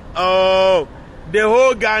true oh the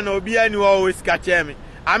whole Ghana obi any always catch me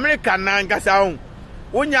America na nkasa ho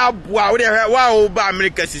wonya aboa wo de wa wo ba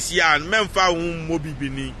America sisia an memfa ho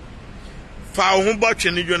mobibini fa ho bo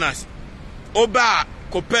Twene Jonas oba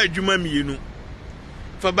kopa adwuma mienu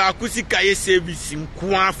fa ba kusika ye service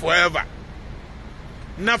nkoa forever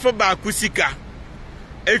na fa ba kusika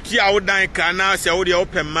etua wo dan ka na se wo de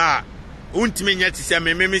open ma untimi nya ti se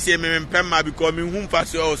me se me mpem ma because me hu mfa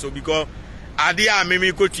so also because ade a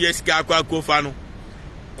me kotua sika akwa fa no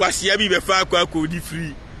kwasia bi be fa akwa di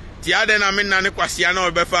free ti ade na me na ne kwasia na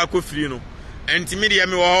be fa akwa free no entimi de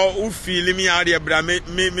me wo feel me ade bra me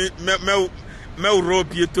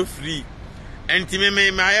rope to free entimi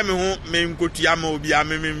me aye me hu me nkotua ma obi a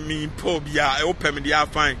me po obi a open de a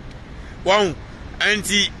fine won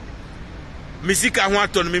enti misika ho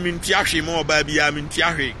ato no me ntia hwe mo oba bia me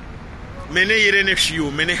ntia hwe me ne yire ne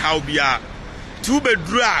hwio me ne how bia two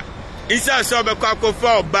bedru a isa so be kwa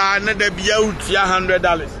kofa oba na da bia utia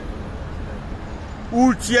 $100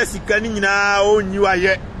 utia sika ni nyina onyi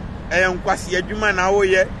waye nkwase adwuma na wo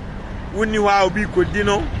ye woni wa obi kodi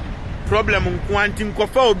no problem nko anti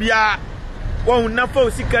nkofa obi a wo na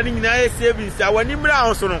fa sika ni nyina e savings a wani mra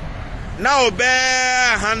ho so no na obe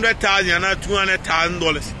 $100,000 na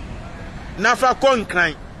 $200,000 na fa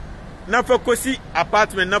konkran na fa kosi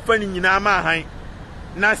apartment na fa ni nyina ma han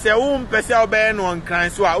na se wo mpese obe no nkran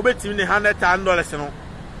so a obetimi ne $100,000 no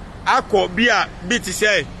akọ bia bit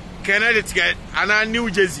say Connecticut ana New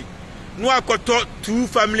Jersey no akoto 2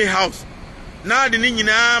 family house na de ni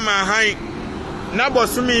nyina ma han na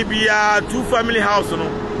bosumi bia 2 family house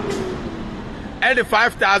no and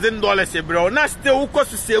 $5,000 e bro na still ko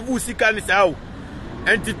so save sika ni sa o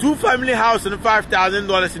and 2 family house and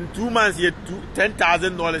 $5,000 in 2 months ye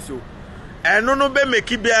 $10,000 o eno no be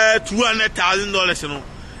make be $200,000 no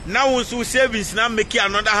now we so savings na make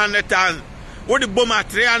another $100,000 what the bomb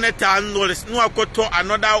 $300,000 no akoto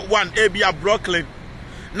another one e be a Brooklyn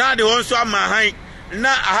now the one so am high na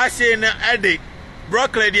aha say na ede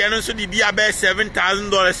Brooklyn the no so the be about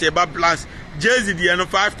 $7,000 e ba plus Jersey the no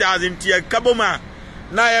 $5,000 tier kaboma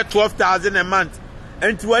na $12,000 a month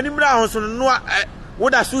and to any bra so no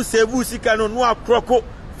what da so save sika no akroko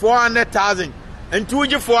 $400,000 and to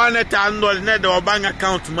you $400,000 na the bank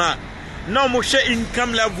account ma no mo share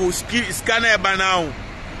income level scanner ba now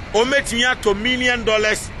o metia to $1 million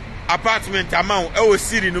apartment amount e wo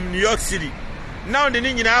city no New York City now the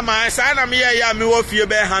nyina ma say na me ya me wo fie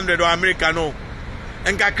be 100 or America no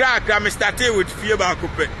and kakra me started with fie ba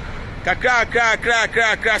kope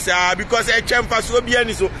kakra sa because e chemfa so bia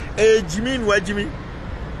ni so e jimi no ajimi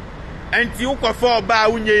enti ukofo ba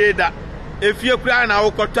unye yeda efie kura na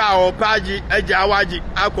ukoto a opaji eja awaji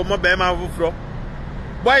akomo be ma fufuro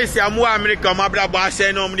boys amu America mabra bo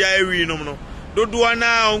ase no mde awi no no dodo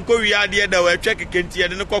na onko wi ade da wa twa kekenti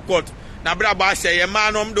ede ne kokot na bra bo ase ye ma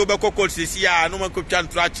no mde be kokot sesi a no makotwa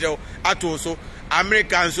ntra kire ato so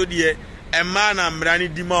American so de e ma na mrani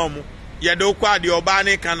di ma omo ye de okwa de oba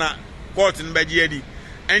ne kana court nbeje adi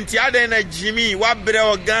enti ade na Jimmy wa bre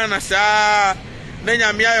o Ghana sa na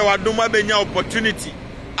nyame aye wadoma benya opportunity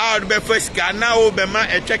a do be first ka na o be ma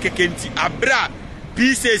etwa kekenti abra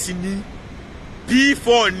pieces ni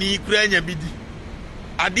P4 ni kura nya bidi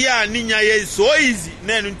ade a ni nya ye so easy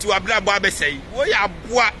na enu nti wabra bo abesai wo ya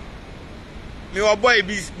boa me wo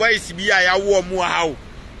boys bi a ya wo mu ha o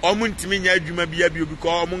omu ntimi nya adwuma bia bi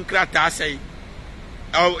because omu nkrata asai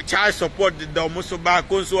child support the omuso ba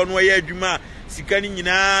konso no ye adwuma sika ni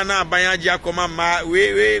nyina na abanya je akoma ma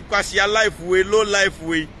we kwase ya life we low life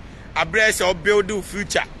we abrese o build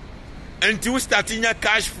future until starting your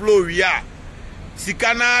cash flow we are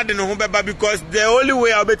sika na de no ho beba because the only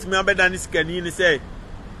way I bet me abeda ni sika ni say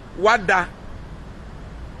wada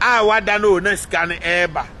no na sika na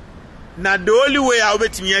eba na the only way I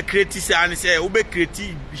bet me create say we be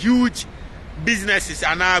create huge businesses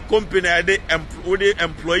and our company the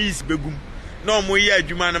employees begum no mo ye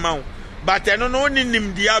adwuma na ma but I don't know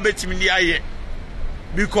nim dia betim dia ye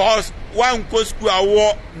because one ko school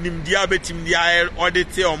awo nim dia betim dia audit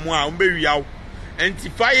omo a mbe wiawo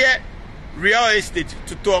enti fire real estate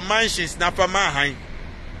to mansions na fama han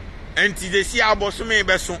enti de si aboso me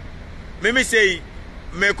beso me say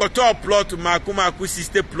me koto plot makuma ku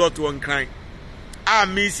sister plot one crime a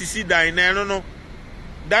me sisi dan na no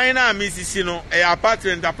dan na me sisi no e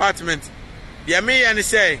apartment de me ye ne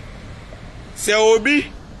say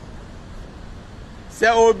obi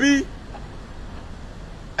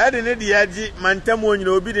Edi ne di aji mantamo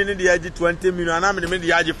nyina obi de ne di aji 20 million ana me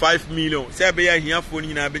di aji 5 million. Say be ya hiafo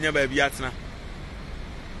nyina benya ba bi atena.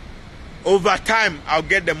 Over time I'll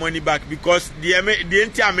get the money back because the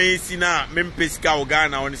entire see na me pesika o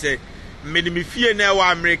Ghana won say me di me fie na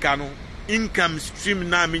wa America no income stream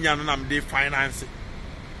na me nya no na me dey finance.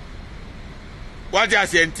 What I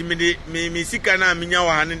say intimidate me sika na me nya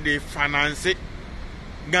wa han dey finance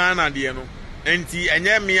Ghana de no. Enti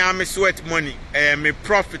enye me am sweat money me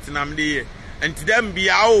profit na me dey. Enti dem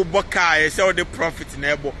bia wo boka e say wo the profit na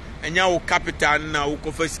ebo enya wo capital na wo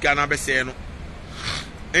kofa sika na be say no.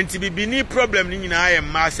 Enti bibini problem ni nyina aye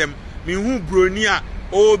masem me hu broni a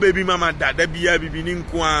o baby mama da bia bibini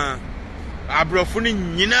nko a abrofo ni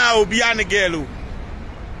nyina obi an girl o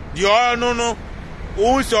di o no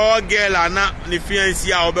o so girl ana ne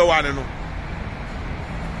fiancé a obewane no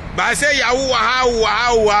ba say yawo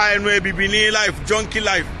ha eno bibini life junkie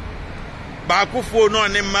life ba kofo no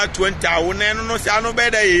ne ma 20 awo na no say ano be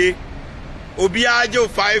da ye obi ajo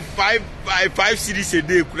 5 series a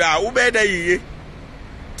day kura wo be da ye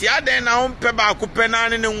ti aden na umpe ba akupe na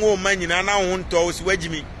ne nwo ma nyina na ho nto so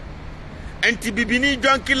wagimi enti bibini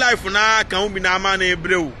junkie life na kan obi na ama na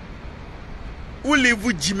ebrew u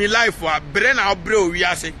live jimi life wa bre na obrew wi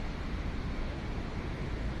ase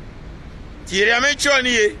ti re me cho ni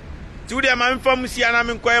ye ti u de ma mfam sia na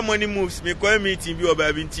me nkoye money moves me koye meeting bi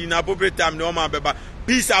oba bi nti na appropriate time no ma beba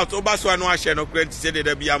peace out oba so no ahye no krenti say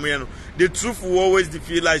de bia mo ye no the truth will always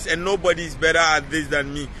defeat lies and nobody is better at this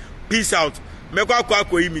than me. Peace out. Me kwa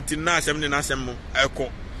yi meeting na asem ne na asem mo eko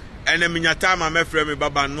ene minya time me frɛ me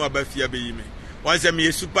baba no aba fia be yi me once me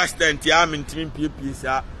superstar nti am ntimi pie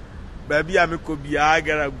sa baby am ko bia I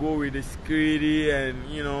gotta go with the security and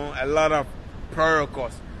a lot of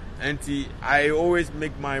protocols and I always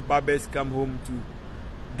make my barbers come home to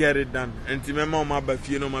get it done and me mama ba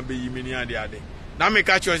fie no ma be yi me ni ade na me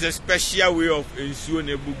catch was a special way of ensure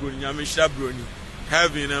na bugo nyame hra broni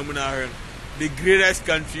heaven amuna the greatest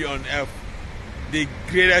country on earth. The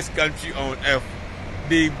greatest country on earth,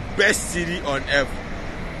 the best city on earth,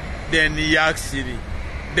 the New York City.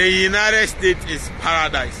 The United States is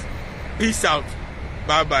paradise. Peace out.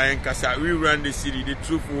 Bye bye, Nkasa. We run the city. The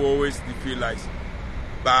truth will always defeat lies.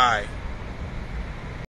 Bye.